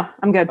 No,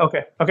 I'm good.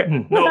 Okay.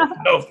 No.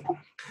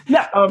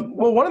 Yeah.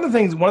 Well, one of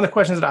the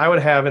questions that I would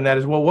have in that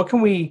is, well, what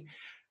can we?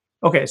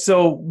 Okay,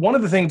 so one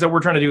of the things that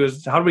we're trying to do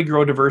is how do we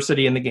grow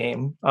diversity in the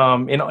game?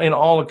 In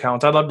all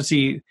accounts, I'd love to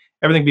see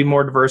everything be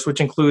more diverse, which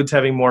includes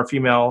having more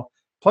female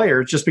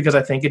players. Just because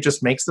I think it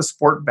just makes the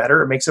sport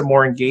better. It makes it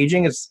more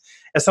engaging. As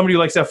somebody who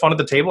likes to have fun at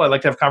the table, I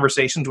like to have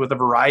conversations with a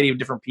variety of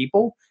different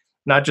people.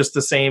 Not just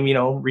the same,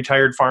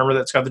 retired farmer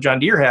that's got the John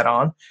Deere hat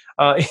on.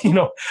 I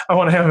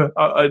want to have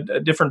a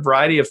different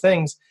variety of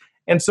things.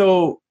 And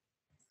so,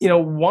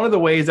 one of the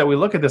ways that we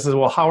look at this is,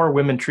 well, how are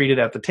women treated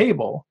at the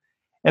table?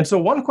 And so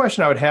one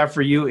question I would have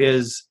for you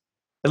is,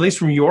 at least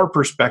from your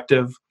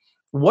perspective,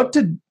 what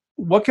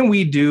can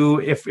we do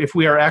if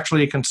we are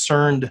actually a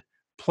concerned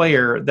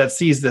player that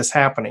sees this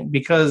happening?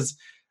 Because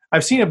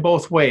I've seen it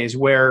both ways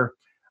where,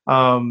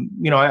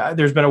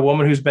 there's been a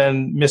woman who's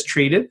been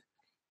mistreated,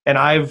 and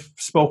I've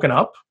spoken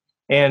up,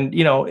 and,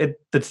 the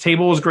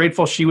table was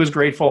grateful. She was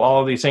grateful, all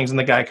of these things. And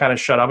the guy kind of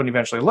shut up and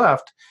eventually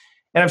left.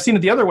 And I've seen it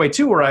the other way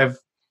too, where I've,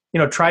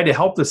 tried to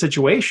help the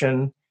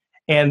situation.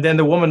 And then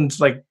the woman's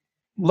like,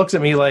 looks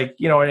at me like,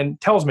 and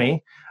tells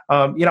me,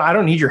 I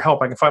don't need your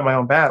help. I can fight my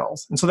own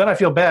battles. And so then I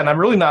feel bad. And I'm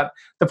really not,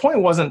 the point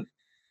wasn't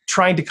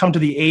trying to come to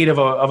the aid of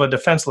a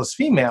defenseless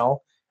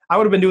female. I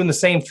would have been doing the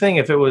same thing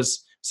if it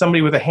was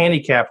somebody with a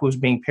handicap who's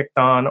being picked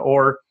on,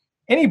 or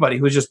anybody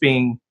who's just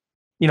being,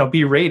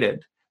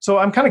 berated. So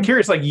I'm kind of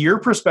curious, like your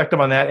perspective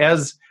on that,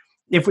 as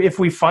if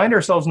we find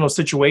ourselves in those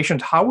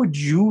situations, how would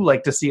you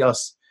like to see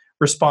us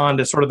respond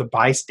as sort of the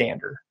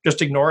bystander?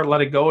 Just ignore it,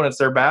 let it go, and it's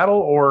their battle,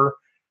 or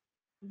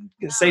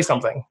say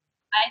something?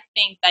 I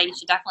think that you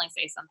should definitely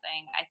say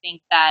something. I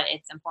think that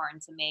it's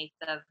important to make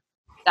the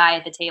guy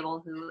at the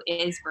table who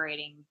is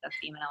berating the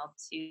female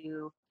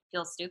to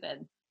feel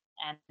stupid.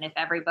 And if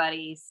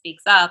everybody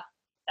speaks up,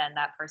 then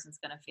that person's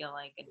going to feel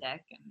like a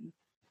dick. And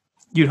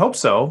You'd hope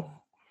so.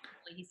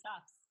 hopefully he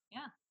stops.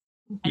 Yeah.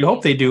 You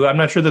hope they do. I'm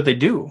not sure that they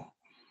do.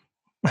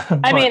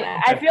 I mean,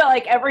 I feel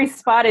like every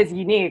spot is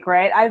unique,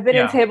 right? I've been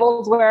in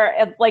tables where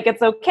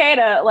it's okay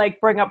to like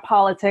bring up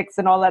politics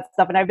and all that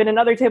stuff. And I've been in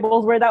other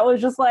tables where that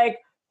was just like,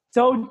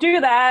 don't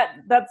do that.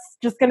 That's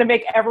just going to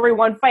make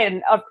everyone fight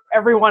and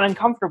everyone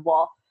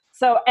uncomfortable.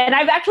 So, and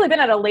I've actually been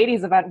at a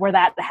ladies event where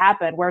that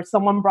happened, where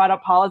someone brought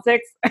up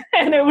politics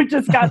and it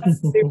just got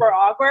super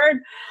awkward.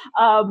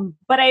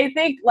 But I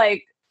think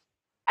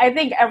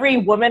every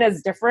woman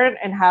is different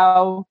in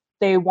how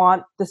they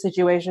want the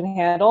situation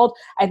handled.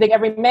 I think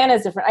every man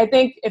is different. I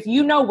think if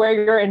you know where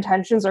your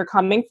intentions are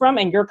coming from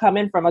and you're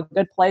coming from a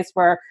good place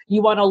where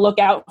you want to look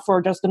out for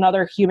just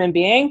another human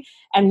being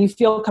and you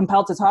feel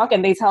compelled to talk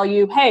and they tell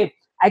you, hey,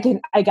 I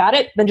got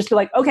it, then just be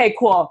like, okay,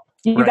 cool.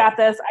 You got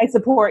this. I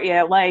support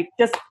you. Like,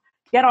 just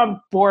get on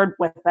board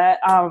with it.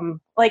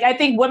 I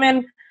think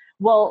women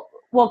will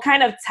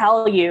kind of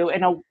tell you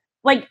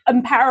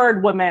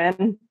empowered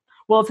women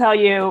will tell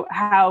you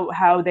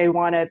how they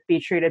want to be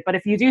treated. But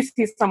if you do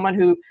see someone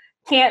who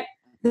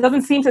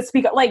doesn't seem to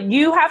speak up, like,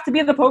 you have to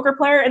be the poker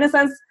player in a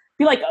sense,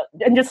 be like,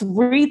 and just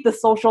read the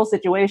social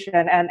situation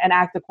and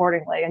act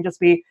accordingly and just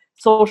be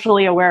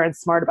socially aware and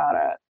smart about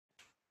it.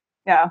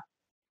 Yeah.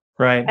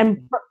 Right.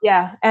 And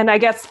and I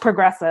guess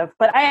progressive,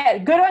 but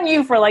good on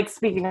you for like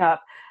speaking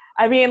up.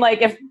 I mean,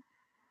 there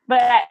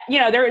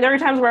are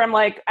times where I'm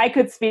like, I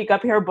could speak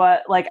up here,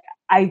 but like,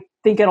 I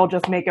think it'll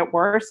just make it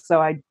worse.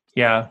 So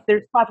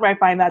there's spots where I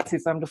find that too.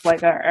 So I'm just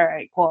like, all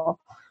right, cool.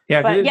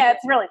 Yeah. But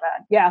it's really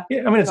bad. Yeah.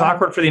 I mean, it's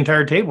awkward for the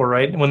entire table,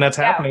 right? When that's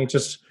happening, it's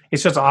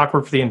just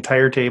awkward for the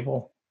entire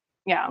table.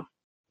 Yeah.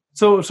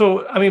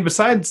 So, I mean,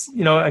 besides,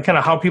 kind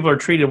of how people are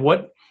treated,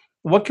 what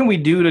can we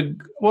do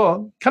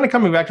to, kind of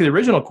coming back to the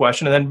original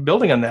question and then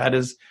building on that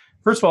is,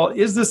 first of all,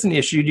 is this an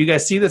issue? Do you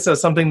guys see this as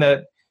something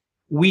that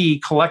we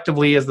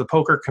collectively as the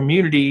poker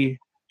community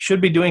should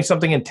be doing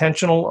something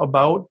intentional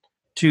about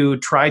to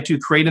try to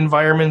create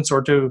environments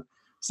or to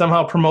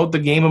somehow promote the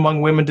game among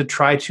women to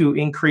try to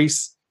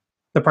increase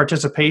the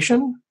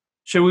participation?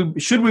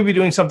 Should we be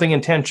doing something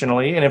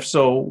intentionally? And if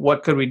so,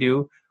 what could we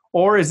do?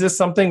 Or is this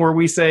something where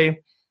we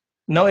say,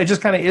 no, it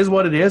just kind of is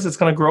what it is. It's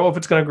going to grow if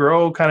it's going to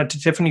grow. Kind of to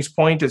Tiffany's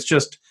point, it's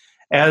just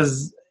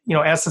as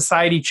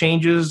society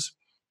changes,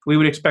 we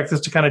would expect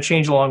this to kind of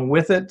change along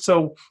with it.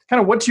 So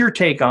kind of what's your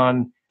take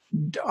on,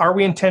 are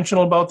we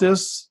intentional about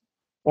this,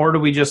 or do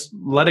we just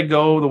let it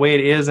go the way it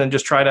is and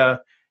just try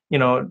to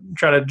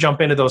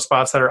jump into those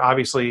spots that are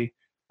obviously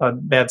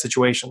bad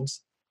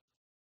situations?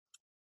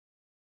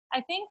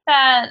 I think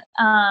that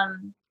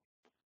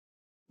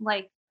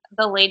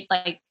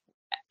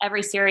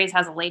every series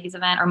has a ladies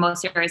event, or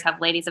most series have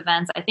ladies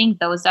events. I think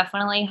those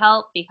definitely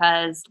help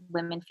because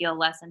women feel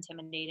less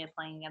intimidated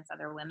playing against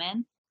other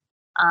women.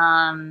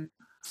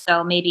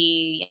 So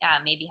maybe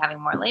having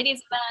more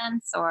ladies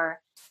events,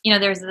 or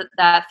there's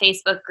that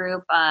Facebook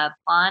group,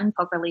 PLAN,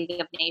 Poker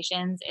League of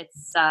Nations.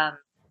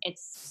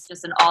 It's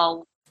just an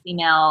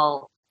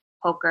all-female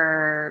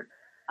poker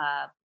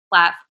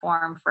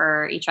platform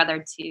for each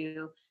other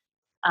to,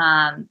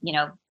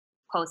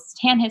 post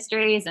hand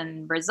histories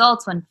and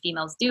results when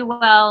females do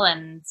well,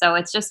 and so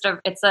it's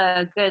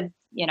a good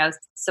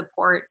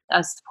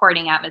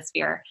supporting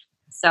atmosphere.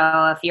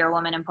 So if you're a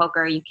woman in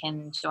poker, you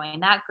can join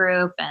that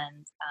group,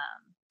 and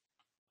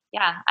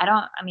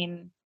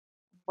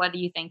what do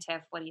you think,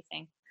 Tiff? What do you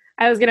think?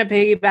 I was going to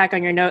piggyback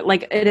on your note.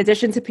 Like, in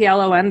addition to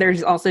PLON,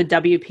 there's also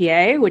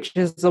WPA, which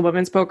is the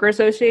Women's Poker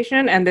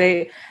Association, and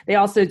they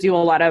also do a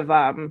lot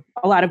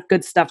of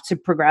good stuff to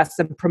progress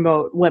and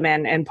promote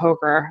women in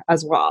poker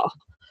as well.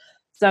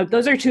 So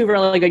those are two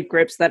really good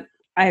groups that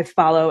I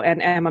follow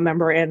and am a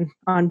member in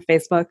on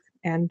Facebook.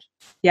 And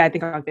I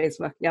think on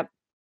Facebook. Yep.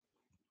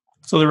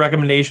 So the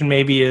recommendation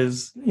maybe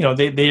is,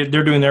 they're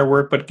doing their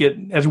work, but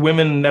as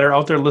women that are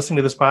out there listening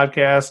to this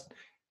podcast,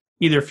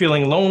 either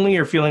feeling lonely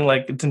or feeling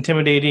like it's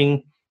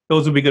intimidating,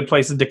 those would be good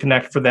places to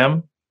connect for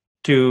them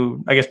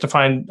to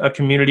find a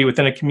community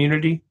within a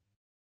community.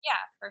 Yeah,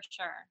 for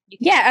sure.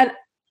 And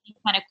any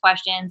kind of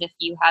questions if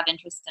you have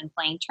interest in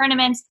playing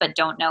tournaments but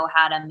don't know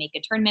how to make a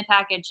tournament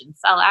package and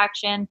sell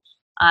action,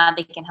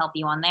 they can help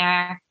you on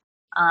there.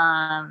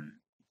 Not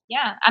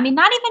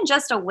even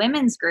just a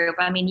women's group.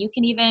 I mean, you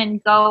can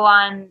even go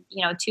on,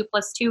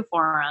 2+2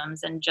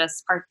 forums and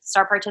just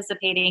start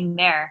participating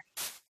there.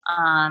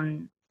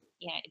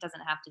 It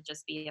doesn't have to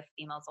just be a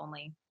females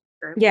only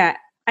group. Yeah.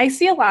 I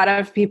see a lot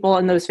of people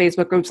in those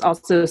Facebook groups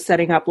also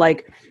setting up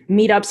like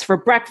meetups for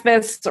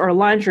breakfast or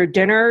lunch or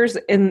dinners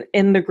in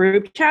the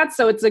group chat.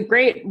 So it's a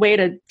great way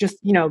to just,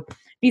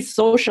 be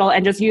social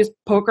and just use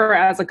poker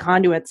as a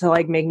conduit to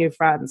like make new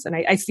friends. And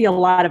I see a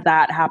lot of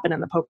that happen in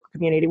the poker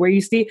community, where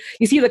you see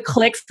the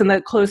cliques and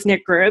the close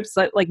knit groups.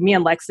 Like me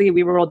and Lexi,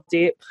 we were real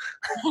deep.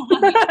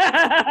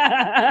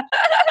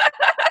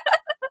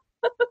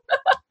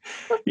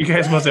 You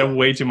guys must have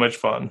way too much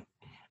fun.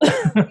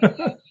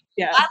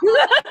 Yeah.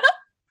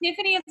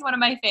 Tiffany is one of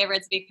my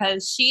favorites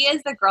because she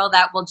is the girl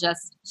that will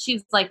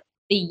she's like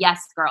the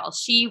yes girl.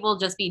 She will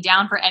just be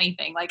down for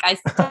anything. Like I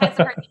said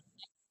to her,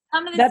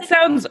 come to the that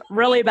sounds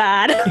really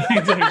bad.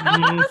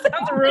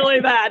 Sounds really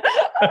bad.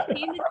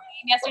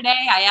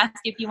 Yesterday, I asked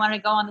if you want to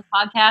go on this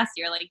podcast.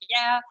 You're like,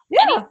 yeah.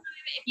 Anytime,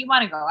 if you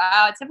want to go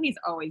out, Tiffany's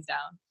always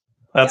down.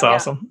 That's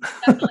awesome.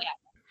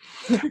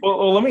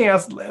 Well, let me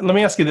ask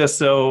you this.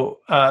 So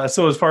as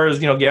far as,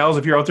 gals,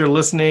 if you're out there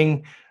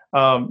listening,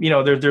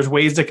 there's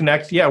ways to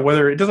connect. Yeah.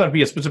 Whether it doesn't have to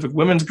be a specific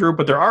women's group,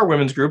 but there are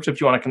women's groups.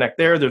 If you want to connect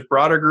there's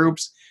broader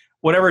groups,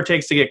 whatever it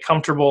takes to get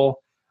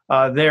comfortable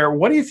there.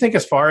 What do you think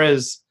as far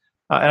as,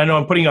 and I know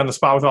I'm putting you on the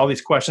spot with all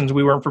these questions.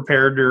 We weren't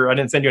prepared, or I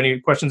didn't send you any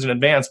questions in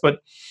advance, but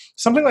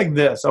something like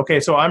this. Okay.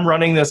 So I'm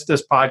running this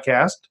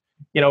podcast,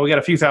 we got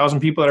a few thousand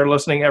people that are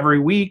listening every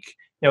week,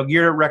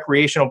 geared at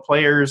recreational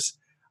players.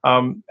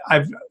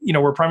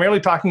 We're primarily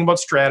talking about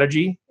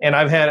strategy, and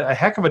I've had a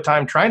heck of a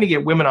time trying to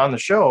get women on the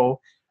show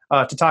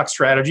to talk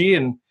strategy.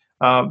 And,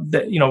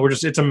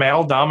 it's a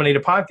male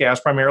dominated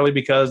podcast primarily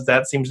because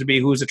that seems to be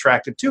who's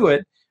attracted to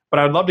it. But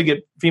I'd love to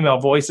get female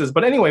voices.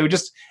 But anyway, we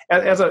just,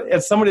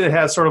 as somebody that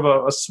has sort of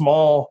a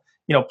small,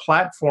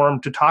 platform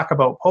to talk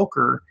about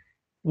poker,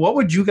 what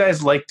would you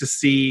guys like to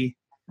see,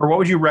 or what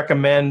would you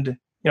recommend,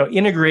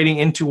 integrating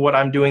into what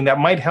I'm doing that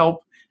might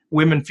help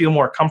women feel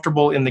more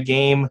comfortable in the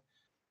game?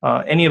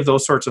 Any of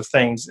those sorts of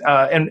things,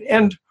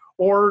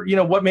 or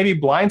what maybe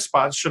blind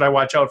spots should I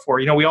watch out for?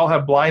 We all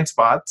have blind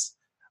spots,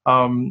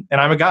 and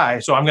I'm a guy,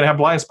 so I'm going to have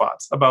blind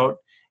spots about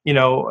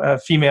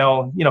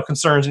female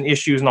concerns and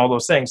issues and all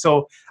those things.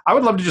 So I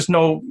would love to just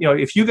know,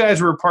 if you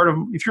guys were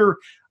if you're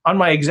on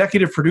my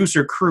executive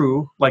producer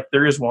crew, like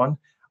there is one,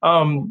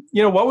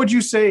 what would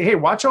you say? Hey,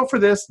 watch out for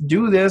this,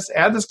 do this,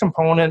 add this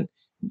component,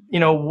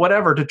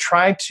 whatever, to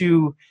try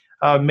to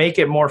make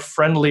it more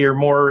friendly or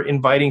more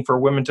inviting for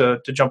women to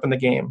jump in the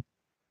game.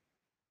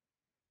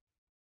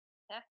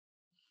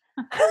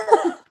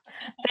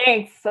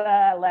 Thanks,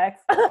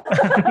 Lex.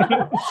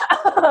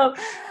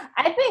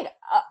 I think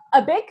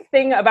a big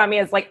thing about me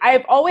is like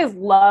I've always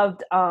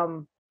loved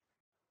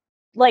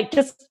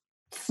just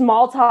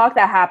small talk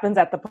that happens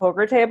at the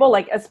poker table,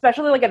 like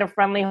especially like in a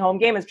friendly home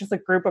game. It's just a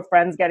group of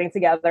friends getting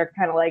together,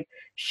 kind of like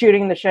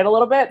shooting the shit a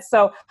little bit.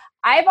 So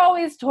I've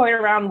always toyed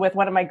around with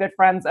one of my good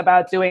friends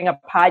about doing a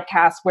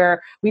podcast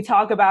where we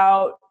talk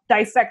about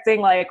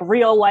dissecting like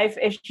real life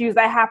issues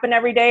that happen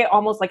every day,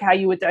 almost like how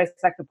you would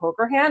dissect a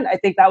poker hand. I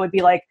think that would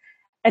be like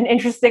an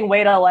interesting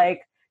way to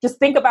like just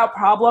think about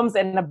problems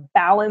in a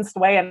balanced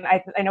way. And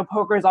I know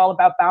poker is all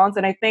about balance.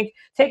 And I think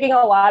taking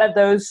a lot of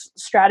those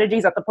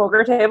strategies at the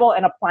poker table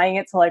and applying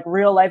it to like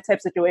real life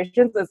type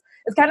situations is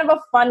kind of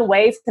a fun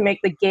way to make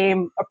the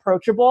game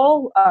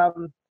approachable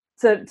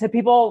to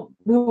people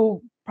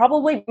who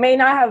probably may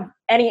not have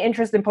any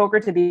interest in poker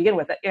to begin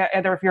with,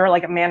 either if you're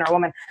like a man or a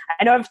woman.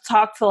 I know I've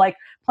talked to like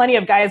plenty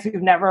of guys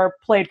who've never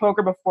played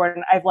poker before,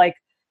 and I've like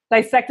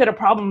dissected a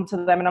problem to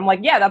them, and I'm like,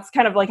 yeah, that's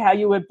kind of like how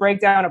you would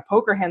break down a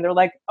poker hand. They're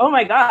like, oh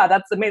my God,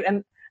 that's amazing.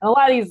 And a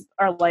lot of these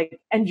are like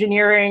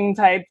engineering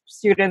type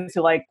students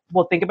who like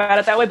will think about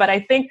it that way. But I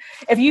think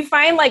if you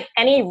find like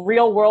any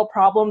real world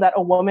problem that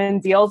a woman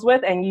deals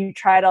with and you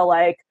try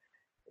to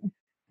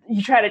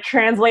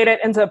translate it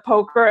into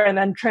poker and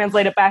then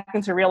translate it back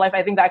into real life,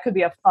 I think that could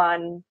be a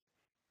fun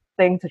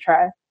thing to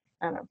try.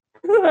 I don't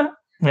know.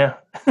 Yeah.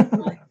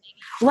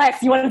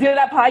 Lex, you want to do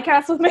that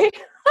podcast with me?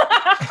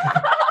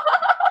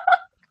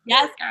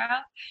 Yes,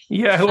 girl.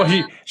 Yeah,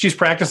 well, she's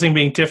practicing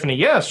being Tiffany.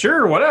 Yeah,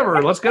 sure,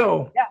 whatever. Let's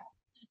go. Yeah.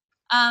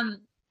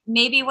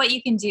 Maybe what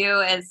you can do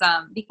is,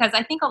 because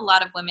I think a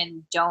lot of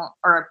women don't,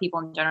 or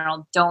people in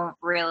general, don't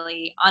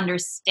really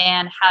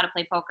understand how to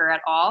play poker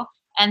at all.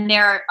 And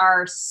there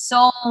are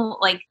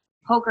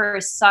poker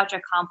is such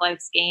a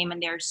complex game,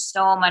 and there's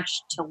so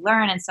much to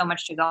learn and so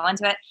much to go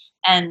into it.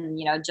 And,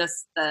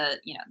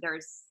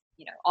 there's,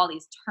 all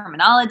these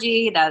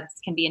terminology that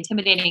can be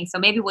intimidating. So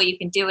maybe what you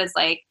can do is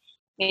like,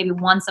 maybe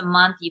once a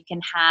month you can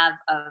have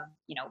a,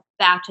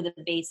 back to the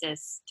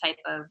basis type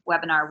of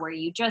webinar where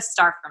you just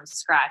start from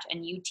scratch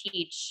and you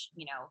teach,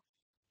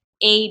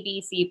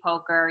 ABC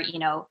poker,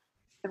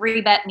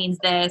 3-bet means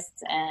this,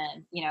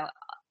 and, you know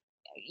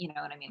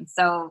what I mean?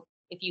 So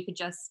if you could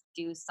just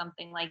do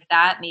something like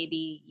that,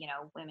 maybe,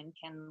 women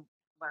can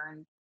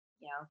learn,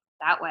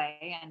 that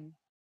way. And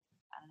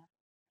I don't know.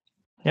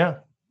 Yeah.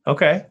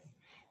 Okay.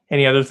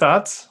 Any other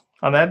thoughts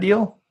on that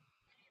deal?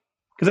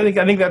 Because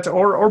I think that's,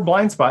 or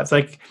blind spots.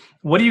 Like,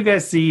 what do you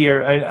guys see?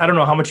 Or I don't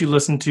know how much you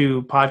listen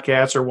to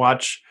podcasts or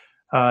watch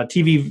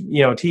TV,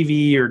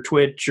 TV or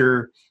Twitch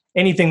or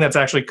anything that's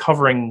actually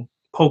covering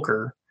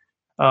poker.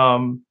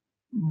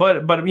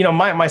 But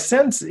my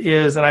sense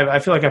is, and I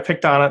feel like I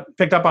picked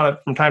up on it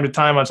from time to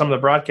time on some of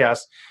the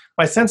broadcasts.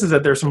 my sense is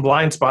that there's some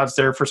blind spots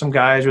there for some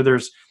guys, or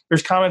there's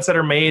comments that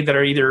are made that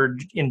are either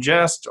in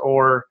jest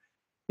or,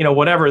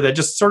 whatever, that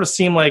just sort of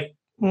seem like,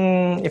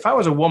 if I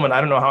was a woman,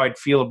 I don't know how I'd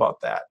feel about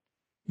that.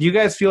 Do you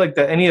guys feel like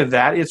that any of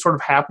that is sort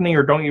of happening,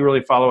 or don't you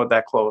really follow it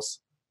that close?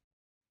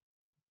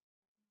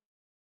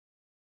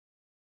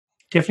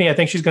 Tiffany, I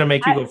think she's going to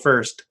make you go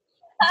first.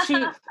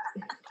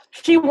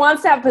 She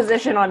wants to have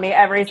position on me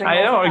every single time.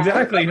 I know,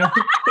 exactly.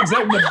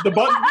 Exactly. The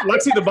button,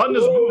 Lexi, the button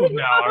is moved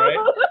now, all right?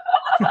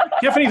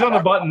 Tiffany's on the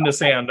button this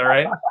hand, all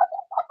right?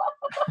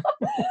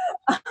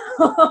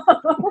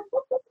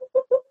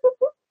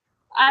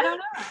 I don't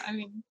know. I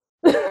mean...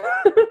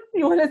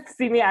 You want to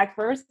see me act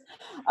first?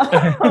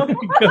 I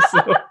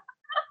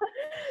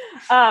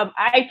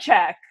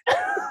check.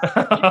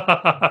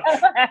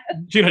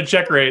 You're going to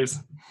check raise.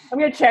 I'm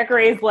going to check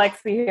raise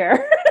Lexi here.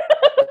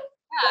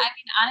 Yeah, I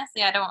mean,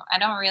 honestly, I don't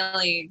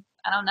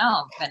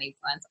know if any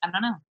influence. I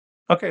don't know.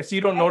 Okay, so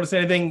you don't notice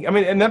anything. I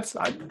mean, and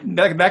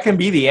that can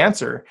be the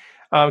answer.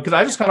 Because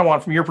I just kind of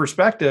want, from your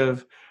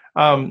perspective,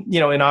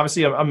 and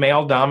obviously a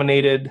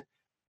male-dominated,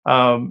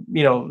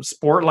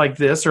 sport like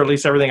this, or at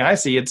least everything I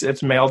see,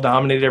 it's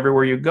male-dominated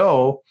everywhere you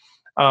go.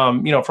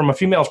 From a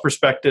female's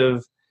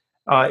perspective,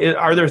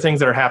 are there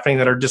things that are happening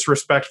that are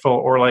disrespectful,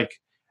 or like,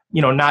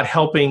 not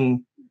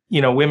helping,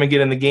 women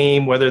get in the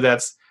game, whether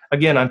that's,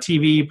 again, on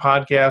TV,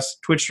 podcasts,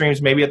 Twitch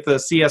streams, maybe at the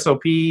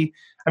CSOP.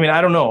 I mean,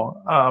 I don't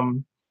know.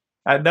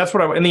 That's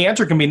what and the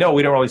answer can be no,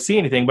 we don't really see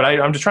anything, but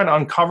I'm just trying to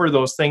uncover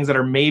those things that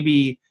are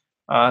maybe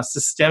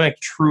systemic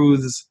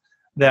truths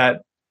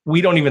that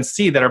we don't even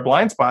see, that are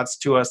blind spots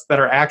to us, that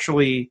are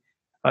actually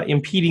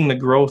impeding the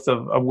growth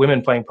of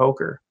women playing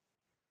poker.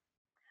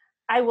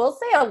 I will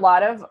say a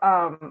lot of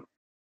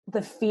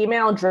the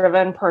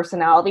female-driven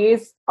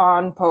personalities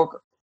on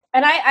poker,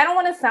 and I don't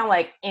want to sound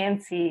like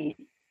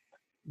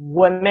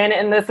anti-women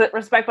in this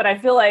respect, but I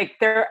feel like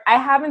I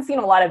haven't seen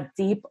a lot of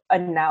deep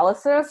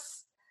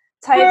analysis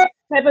type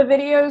of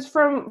videos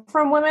from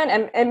women,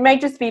 and it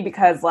might just be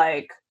because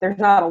like there's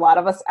not a lot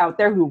of us out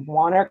there who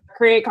want to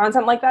create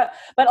content like that.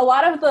 But a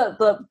lot of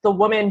the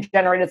woman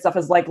generated stuff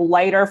is like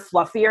lighter,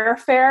 fluffier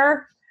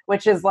fare,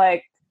 which is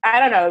like, I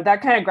don't know,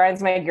 that kind of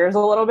grinds my gears a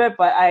little bit.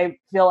 But I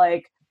feel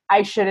like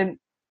I shouldn't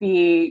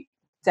be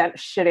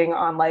shitting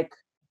on like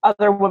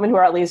other women who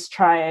are at least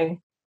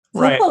trying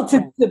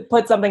to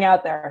put something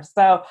out there.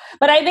 So,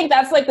 but I think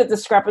that's like the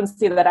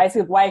discrepancy that I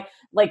see, why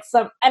like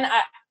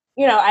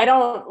I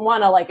don't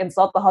want to like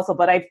insult the hustle,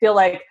 but I feel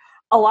like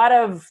a lot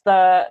of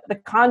the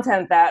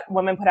content that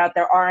women put out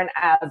there aren't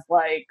as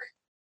like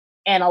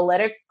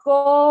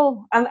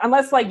analytical,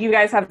 unless like you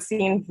guys have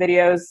seen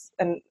videos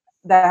and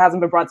that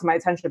hasn't been brought to my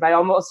attention. But I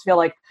almost feel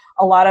like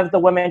a lot of the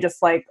women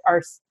just like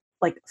are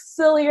like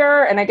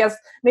sillier, and I guess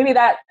maybe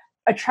that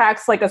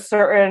attracts like a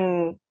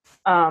certain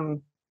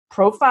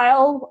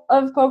profile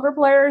of poker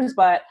players.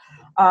 But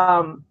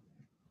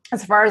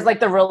as far as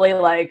like the really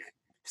like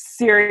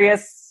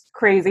serious,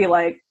 crazy,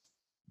 like,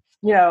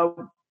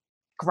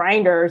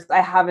 grinders,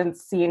 I haven't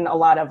seen a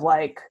lot of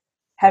like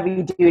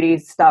heavy duty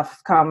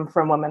stuff come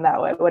from women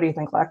that way. What do you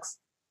think, Lex?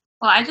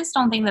 Well, I just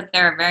don't think that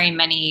there are very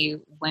many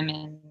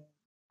women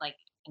like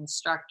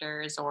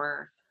instructors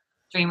or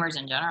streamers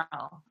in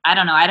general. I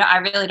don't know. I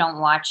really don't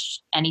watch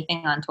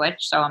anything on Twitch,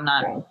 so I'm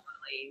not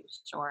really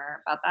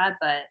sure about that.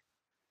 But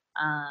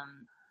I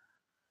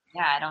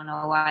don't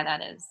know why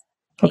that is.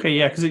 Okay,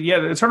 yeah, because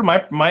it's sort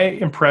of my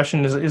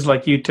impression is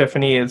like you,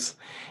 Tiffany, is,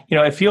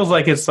 it feels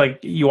like it's like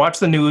you watch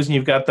the news and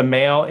you've got the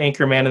male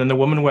anchorman and then the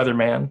woman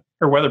weatherman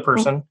or weather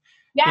person.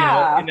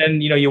 Yeah. And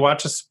then, you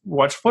watch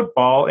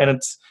football and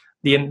it's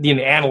the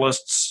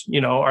analysts,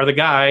 are the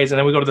guys, and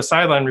then we go to the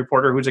sideline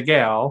reporter who's a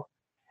gal.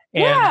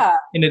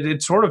 And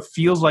it sort of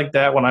feels like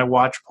that when I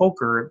watch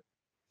poker,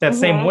 that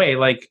same way.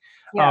 Like,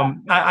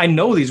 I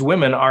know these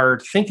women are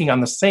thinking on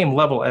the same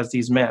level as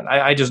these men.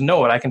 I just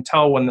know it. I can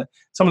tell when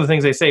some of the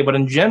things they say, but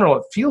in general,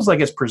 it feels like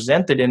it's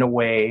presented in a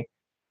way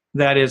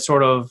that is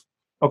sort of,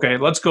 okay,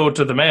 let's go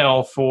to the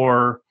male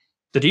for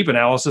the deep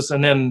analysis,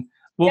 and then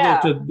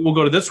we'll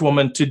go to this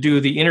woman to do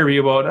the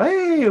interview about,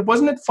 hey,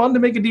 wasn't it fun to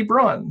make a deep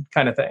run,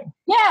 kind of thing.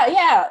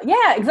 Yeah,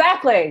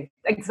 exactly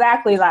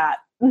that.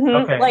 Mm-hmm.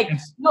 Okay. Like,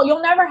 no,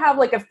 you'll never have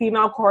like a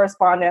female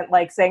correspondent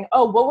like saying,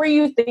 "Oh, what were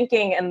you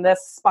thinking in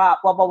this spot?"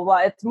 Blah blah blah.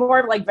 It's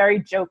more like very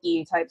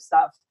jokey type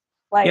stuff.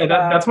 Like,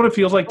 that's what it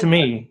feels like to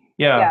me.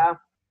 Yeah.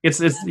 It's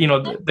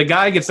the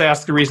guy gets to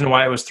ask the reason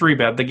why it was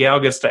 3-bet. The gal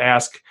gets to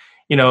ask,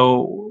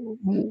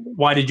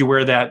 why did you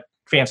wear that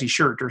fancy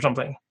shirt or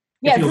something?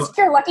 Yeah, is this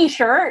your lucky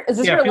shirt? Is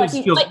this your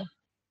lucky?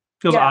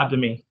 Feels odd to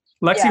me.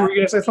 Lexi, were you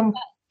gonna say something?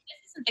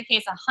 This isn't the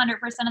case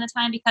 100% of the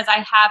time, because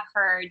I have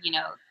heard,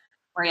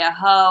 Maria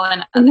Ho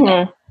and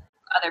other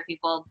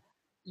people,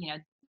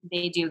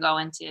 they do go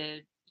into,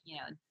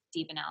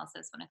 deep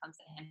analysis when it comes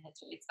to hand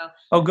history. So,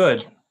 oh,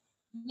 good.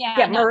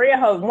 Yeah, Maria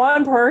Ho,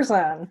 one person.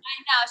 I know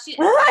she's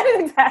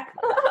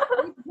exactly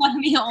one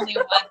of the only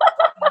ones.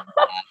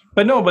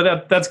 But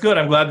that's good.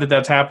 I'm glad that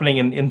that's happening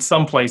in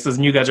some places,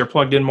 and you guys are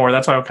plugged in more.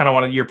 That's why I kind of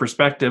wanted your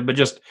perspective. But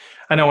just,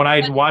 I know when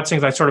I watch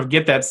things, I sort of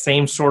get that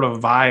same sort of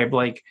vibe.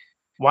 Like,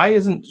 why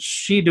isn't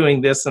she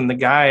doing this and the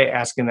guy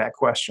asking that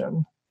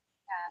question?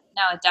 Yeah,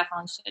 no, it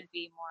definitely should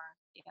be more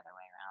the other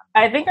way around.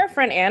 I think our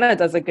friend Anna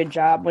does a good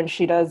job when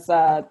she does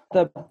the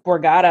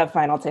Borgata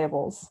final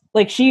tables.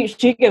 Like she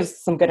gives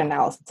some good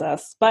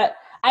analysis. But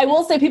I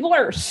will say people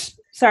are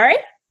sorry?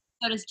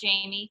 So does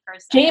Jamie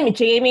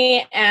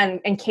Jamie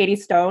and Katie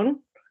Stone.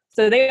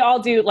 So they all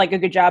do like a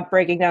good job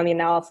breaking down the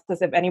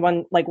analysis if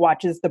anyone like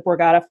watches the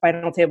Borgata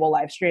final table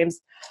live streams.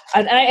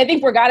 And I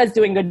think Borgata is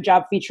doing a good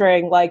job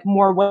featuring like having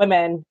more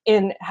women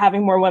in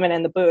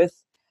the booth.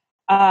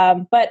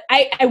 But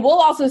I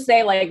will also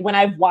say, like, when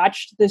I've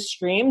watched the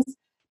streams,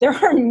 there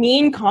are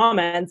mean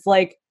comments,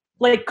 like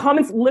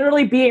comments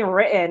literally being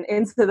written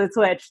into the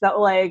Twitch that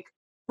like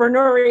for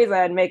no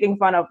reason making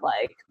fun of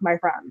like my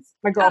friends,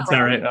 my girlfriend. Is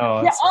that right?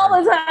 Oh, yeah,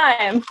 all the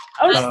time.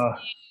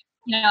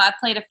 I've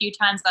played a few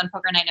times on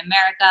Poker Night in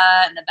America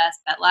and the Best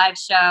Bet Live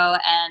show,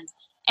 and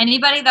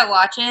anybody that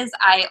watches,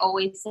 I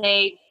always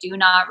say, do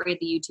not read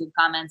the YouTube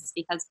comments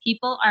because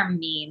people are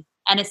mean,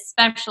 and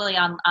especially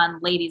on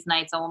ladies'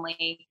 nights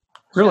only.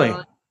 Really? Yeah,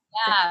 for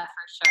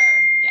sure.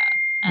 Yeah.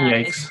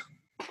 Yikes.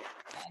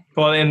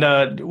 Well, and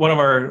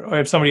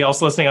if somebody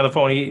else listening on the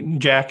phone,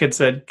 Jack had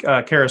said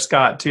Kara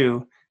Scott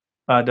too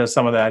does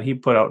some of that. He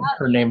put out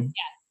her name.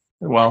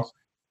 Yes.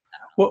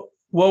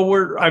 Well,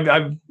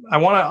 I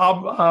want to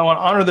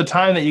honor the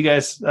time that you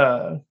guys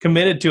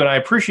committed to, and I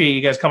appreciate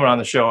you guys coming on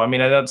the show. I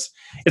mean, it's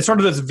sort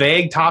of this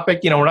vague topic.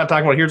 You know, we're not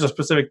talking about here's a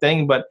specific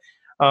thing, but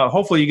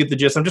hopefully you get the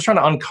gist. I'm just trying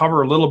to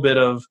uncover a little bit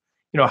of,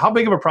 you know, how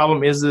big of a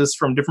problem is this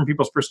from different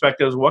people's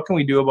perspectives? What can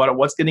we do about it?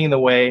 What's getting in the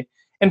way?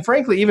 And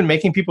frankly, even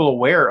making people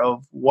aware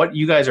of what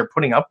you guys are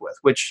putting up with,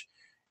 which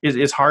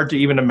is hard to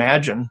even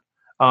imagine.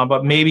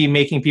 But maybe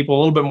making people a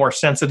little bit more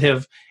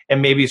sensitive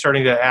and maybe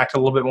starting to act a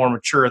little bit more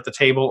mature at the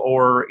table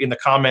or in the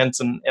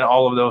comments and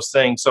all of those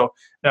things. So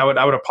I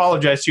would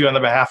apologize to you on the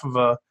behalf of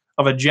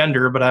a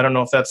gender, but I don't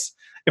know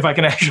if I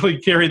can actually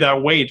carry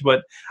that weight.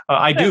 But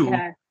I do.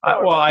 Okay.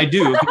 I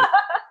do.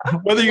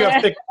 Whether you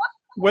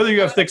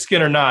have thick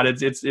skin or not,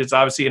 it's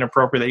obviously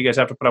inappropriate that you guys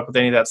have to put up with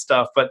any of that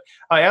stuff. But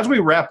as we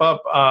wrap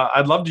up,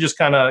 I'd love to just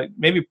kind of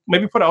maybe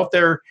put out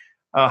there,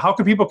 how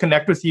can people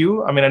connect with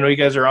you? I mean, I know you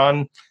guys are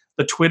on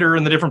the Twitter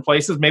and the different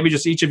places. Maybe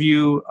just each of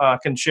you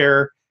can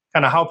share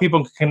kind of how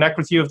people can connect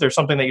with you. If there's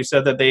something that you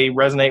said that they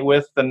resonate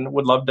with and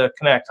would love to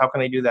connect, how can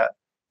they do that?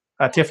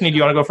 Tiffany, do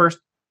you want to go first?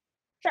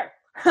 Sure.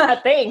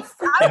 Thanks.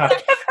 Yeah.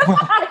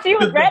 She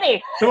was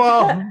ready.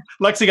 Well,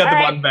 Lexi got the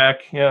button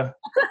back. Yeah.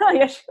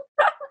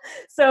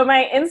 So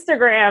my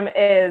Instagram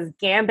is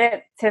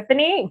Gambit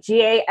Tiffany,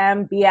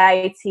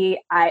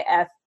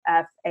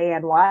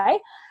 GAMBITIFFANY.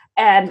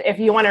 And if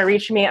you want to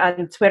reach me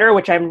on Twitter,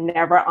 which I'm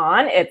never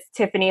on, it's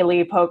Tiffany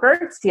Lee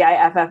Poker,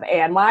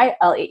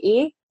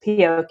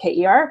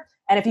 TIFFANYLEEPOKER.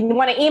 And if you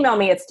want to email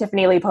me, it's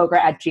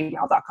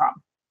tiffanyleepoker@gmail.com.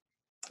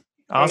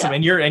 Awesome.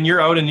 And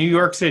you're out in New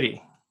York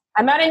City.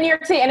 I'm out in New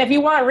York City, and if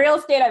you want real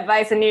estate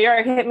advice in New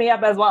York, hit me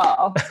up as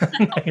well. Nice.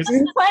 If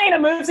you're planning to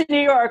move to New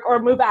York or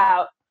move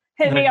out,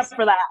 hit me up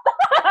for that.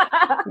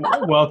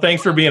 Well,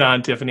 thanks for being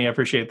on, Tiffany. I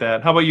appreciate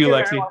that. How about you,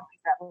 Lexi?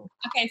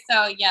 Okay,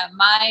 so yeah,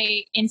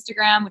 my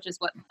Instagram, which is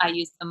what I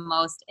use the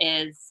most,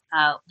 is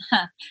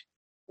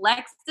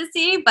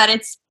Lextasy, but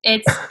it's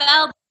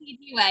spelled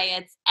PGA.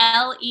 It's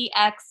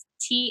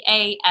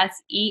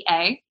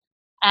LEXTASEA,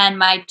 and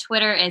my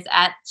Twitter is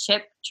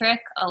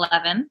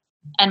 @ChipTrick11,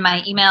 and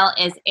my email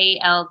is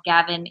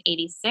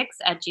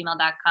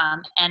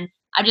algavin86@gmail.com. And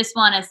I just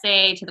want to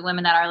say to the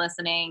women that are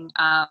listening,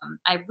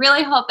 I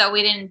really hope that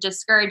we didn't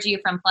discourage you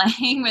from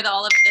playing with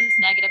all of this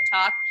negative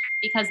talk,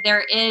 because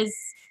there is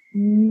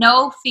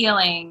no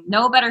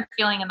better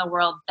feeling in the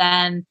world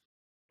than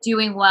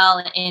doing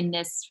well in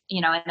this,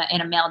 in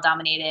a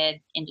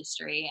male-dominated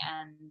industry.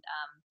 And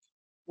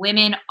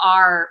women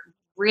are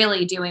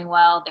really doing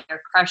well.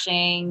 They're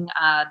crushing.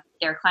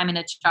 They're climbing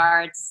the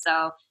charts.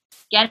 So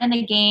get in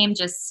the game.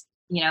 Just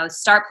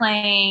start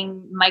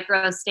playing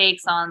micro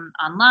stakes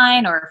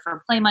online or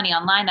for play money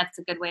online. That's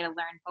a good way to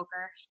learn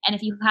poker. And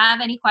if you have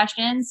any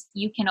questions,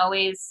 you can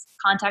always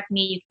contact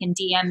me. You can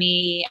DM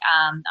me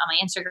on my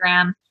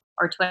Instagram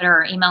or Twitter,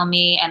 or email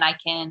me, and I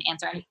can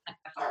answer any kind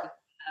of questions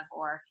you have,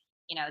 or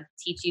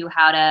teach you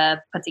how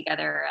to put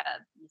together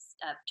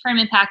a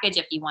tournament package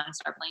if you want to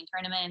start playing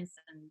tournaments,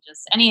 and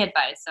just any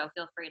advice. So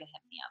feel free to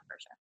hit me up for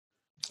sure.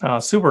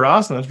 Super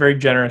awesome. That's very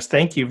generous.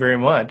 Thank you very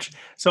much.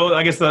 So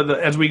I guess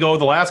as we go,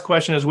 the last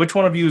question is, which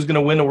one of you is going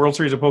to win the World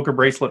Series of Poker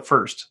bracelet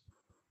first?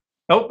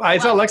 Oh, I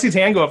saw Lexi's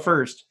hand go up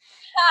first.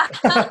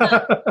 I'm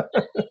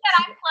playing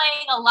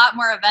a lot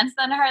more events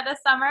than her this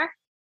summer.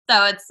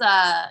 So it's,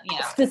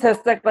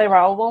 statistically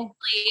probable.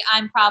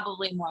 I'm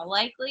probably more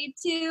likely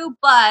to,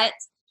 but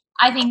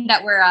I think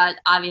that we're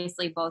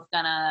obviously both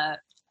going to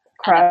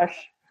crush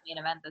main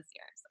event this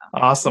year. So.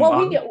 Awesome.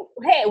 Well,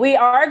 we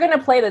are going to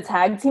play the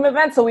tag team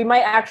event, so we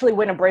might actually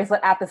win a bracelet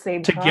at the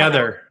same time.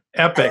 Together.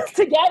 Epic.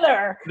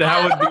 together.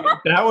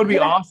 That would be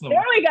awesome.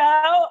 There we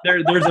go.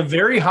 There's a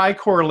very high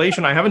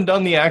correlation. I haven't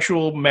done the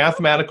actual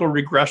mathematical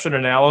regression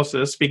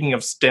analysis. Speaking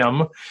of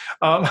STEM,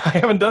 I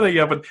haven't done it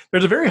yet, but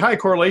there's a very high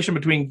correlation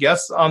between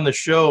guests on the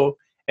show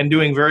and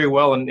doing very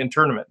well in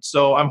tournaments.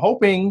 So I'm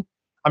hoping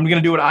I'm going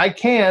to do what I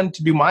can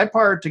to do my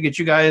part to get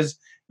you guys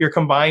your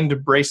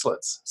combined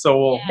bracelets. So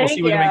we'll see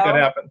if we can make that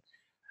happen.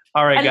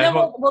 All right, and guys.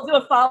 Then we'll do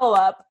a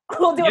follow-up.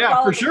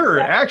 For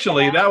sure.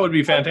 Actually, that would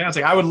be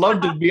fantastic. I would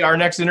love to be our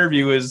next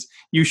interview is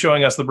you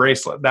showing us the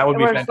bracelet. That would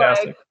be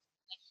fantastic.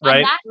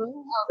 Right?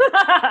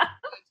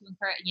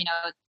 You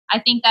know, I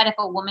think that if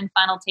a woman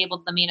final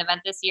tabled the main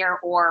event this year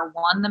or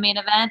won the main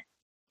event,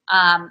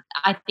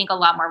 I think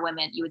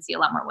you would see a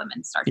lot more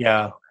women start.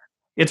 Yeah.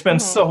 It's been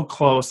so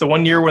close. The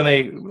one year when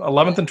they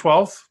 11th and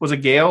 12th was a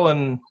Gail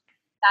and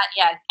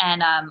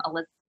and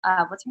what's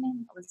her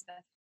name? Elizabeth.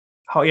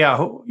 Oh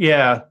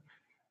yeah.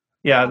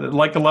 Yeah,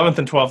 like 11th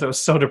and 12th, it was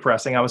so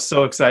depressing. I was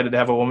so excited to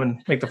have a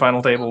woman make the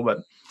final table, but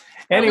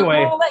anyway.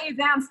 We'll let you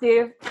down,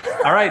 Steve.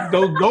 All right,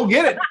 go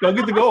get it. Go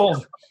get the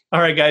gold.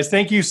 All right, guys,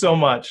 thank you so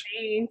much.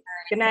 Thanks.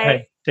 Good night.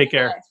 Hey, take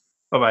care.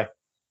 Bye-bye.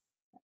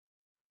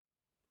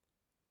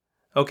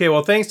 Okay,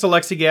 well, thanks to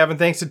Lexi Gavin.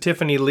 Thanks to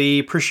Tiffany Lee.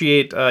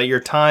 Appreciate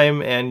your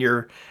time and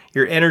your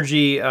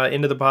energy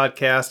into the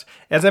podcast.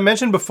 As I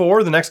mentioned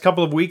before, the next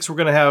couple of weeks, we're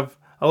going to have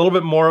a little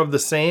bit more of the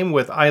same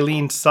with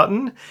Eileen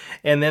Sutton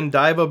and then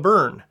Diva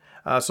Byrne.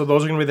 So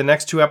those are going to be the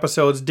next two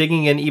episodes,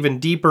 digging in even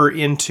deeper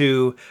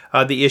into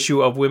the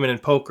issue of women in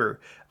poker.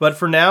 But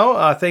for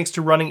now, thanks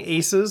to Running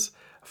Aces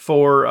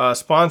for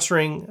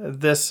sponsoring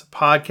this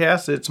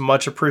podcast. It's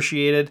much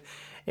appreciated.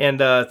 And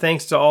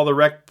thanks to all the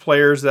rec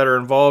players that are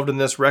involved in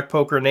this Rec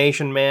Poker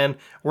Nation, man.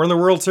 We're in the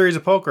World Series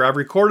of Poker. I've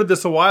recorded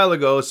this a while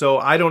ago, so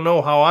I don't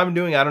know how I'm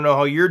doing. I don't know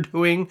how you're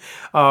doing.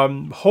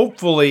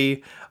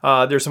 Hopefully,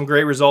 there's some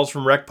great results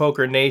from Rec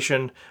Poker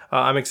Nation.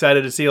 I'm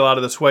excited to see a lot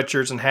of the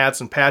sweatshirts and hats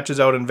and patches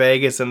out in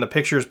Vegas and the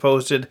pictures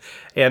posted.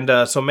 And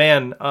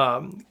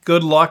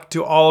good luck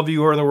to all of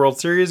you who are in the World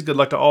Series. Good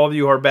luck to all of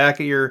you who are back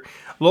at your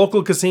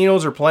local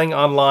casinos or playing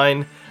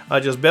online.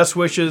 Just best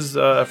wishes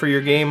for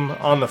your game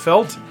on the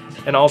felt,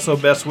 and also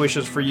best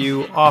wishes for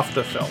you off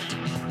the felt.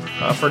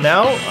 For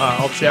now,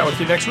 I'll chat with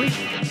you next week.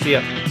 See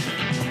ya.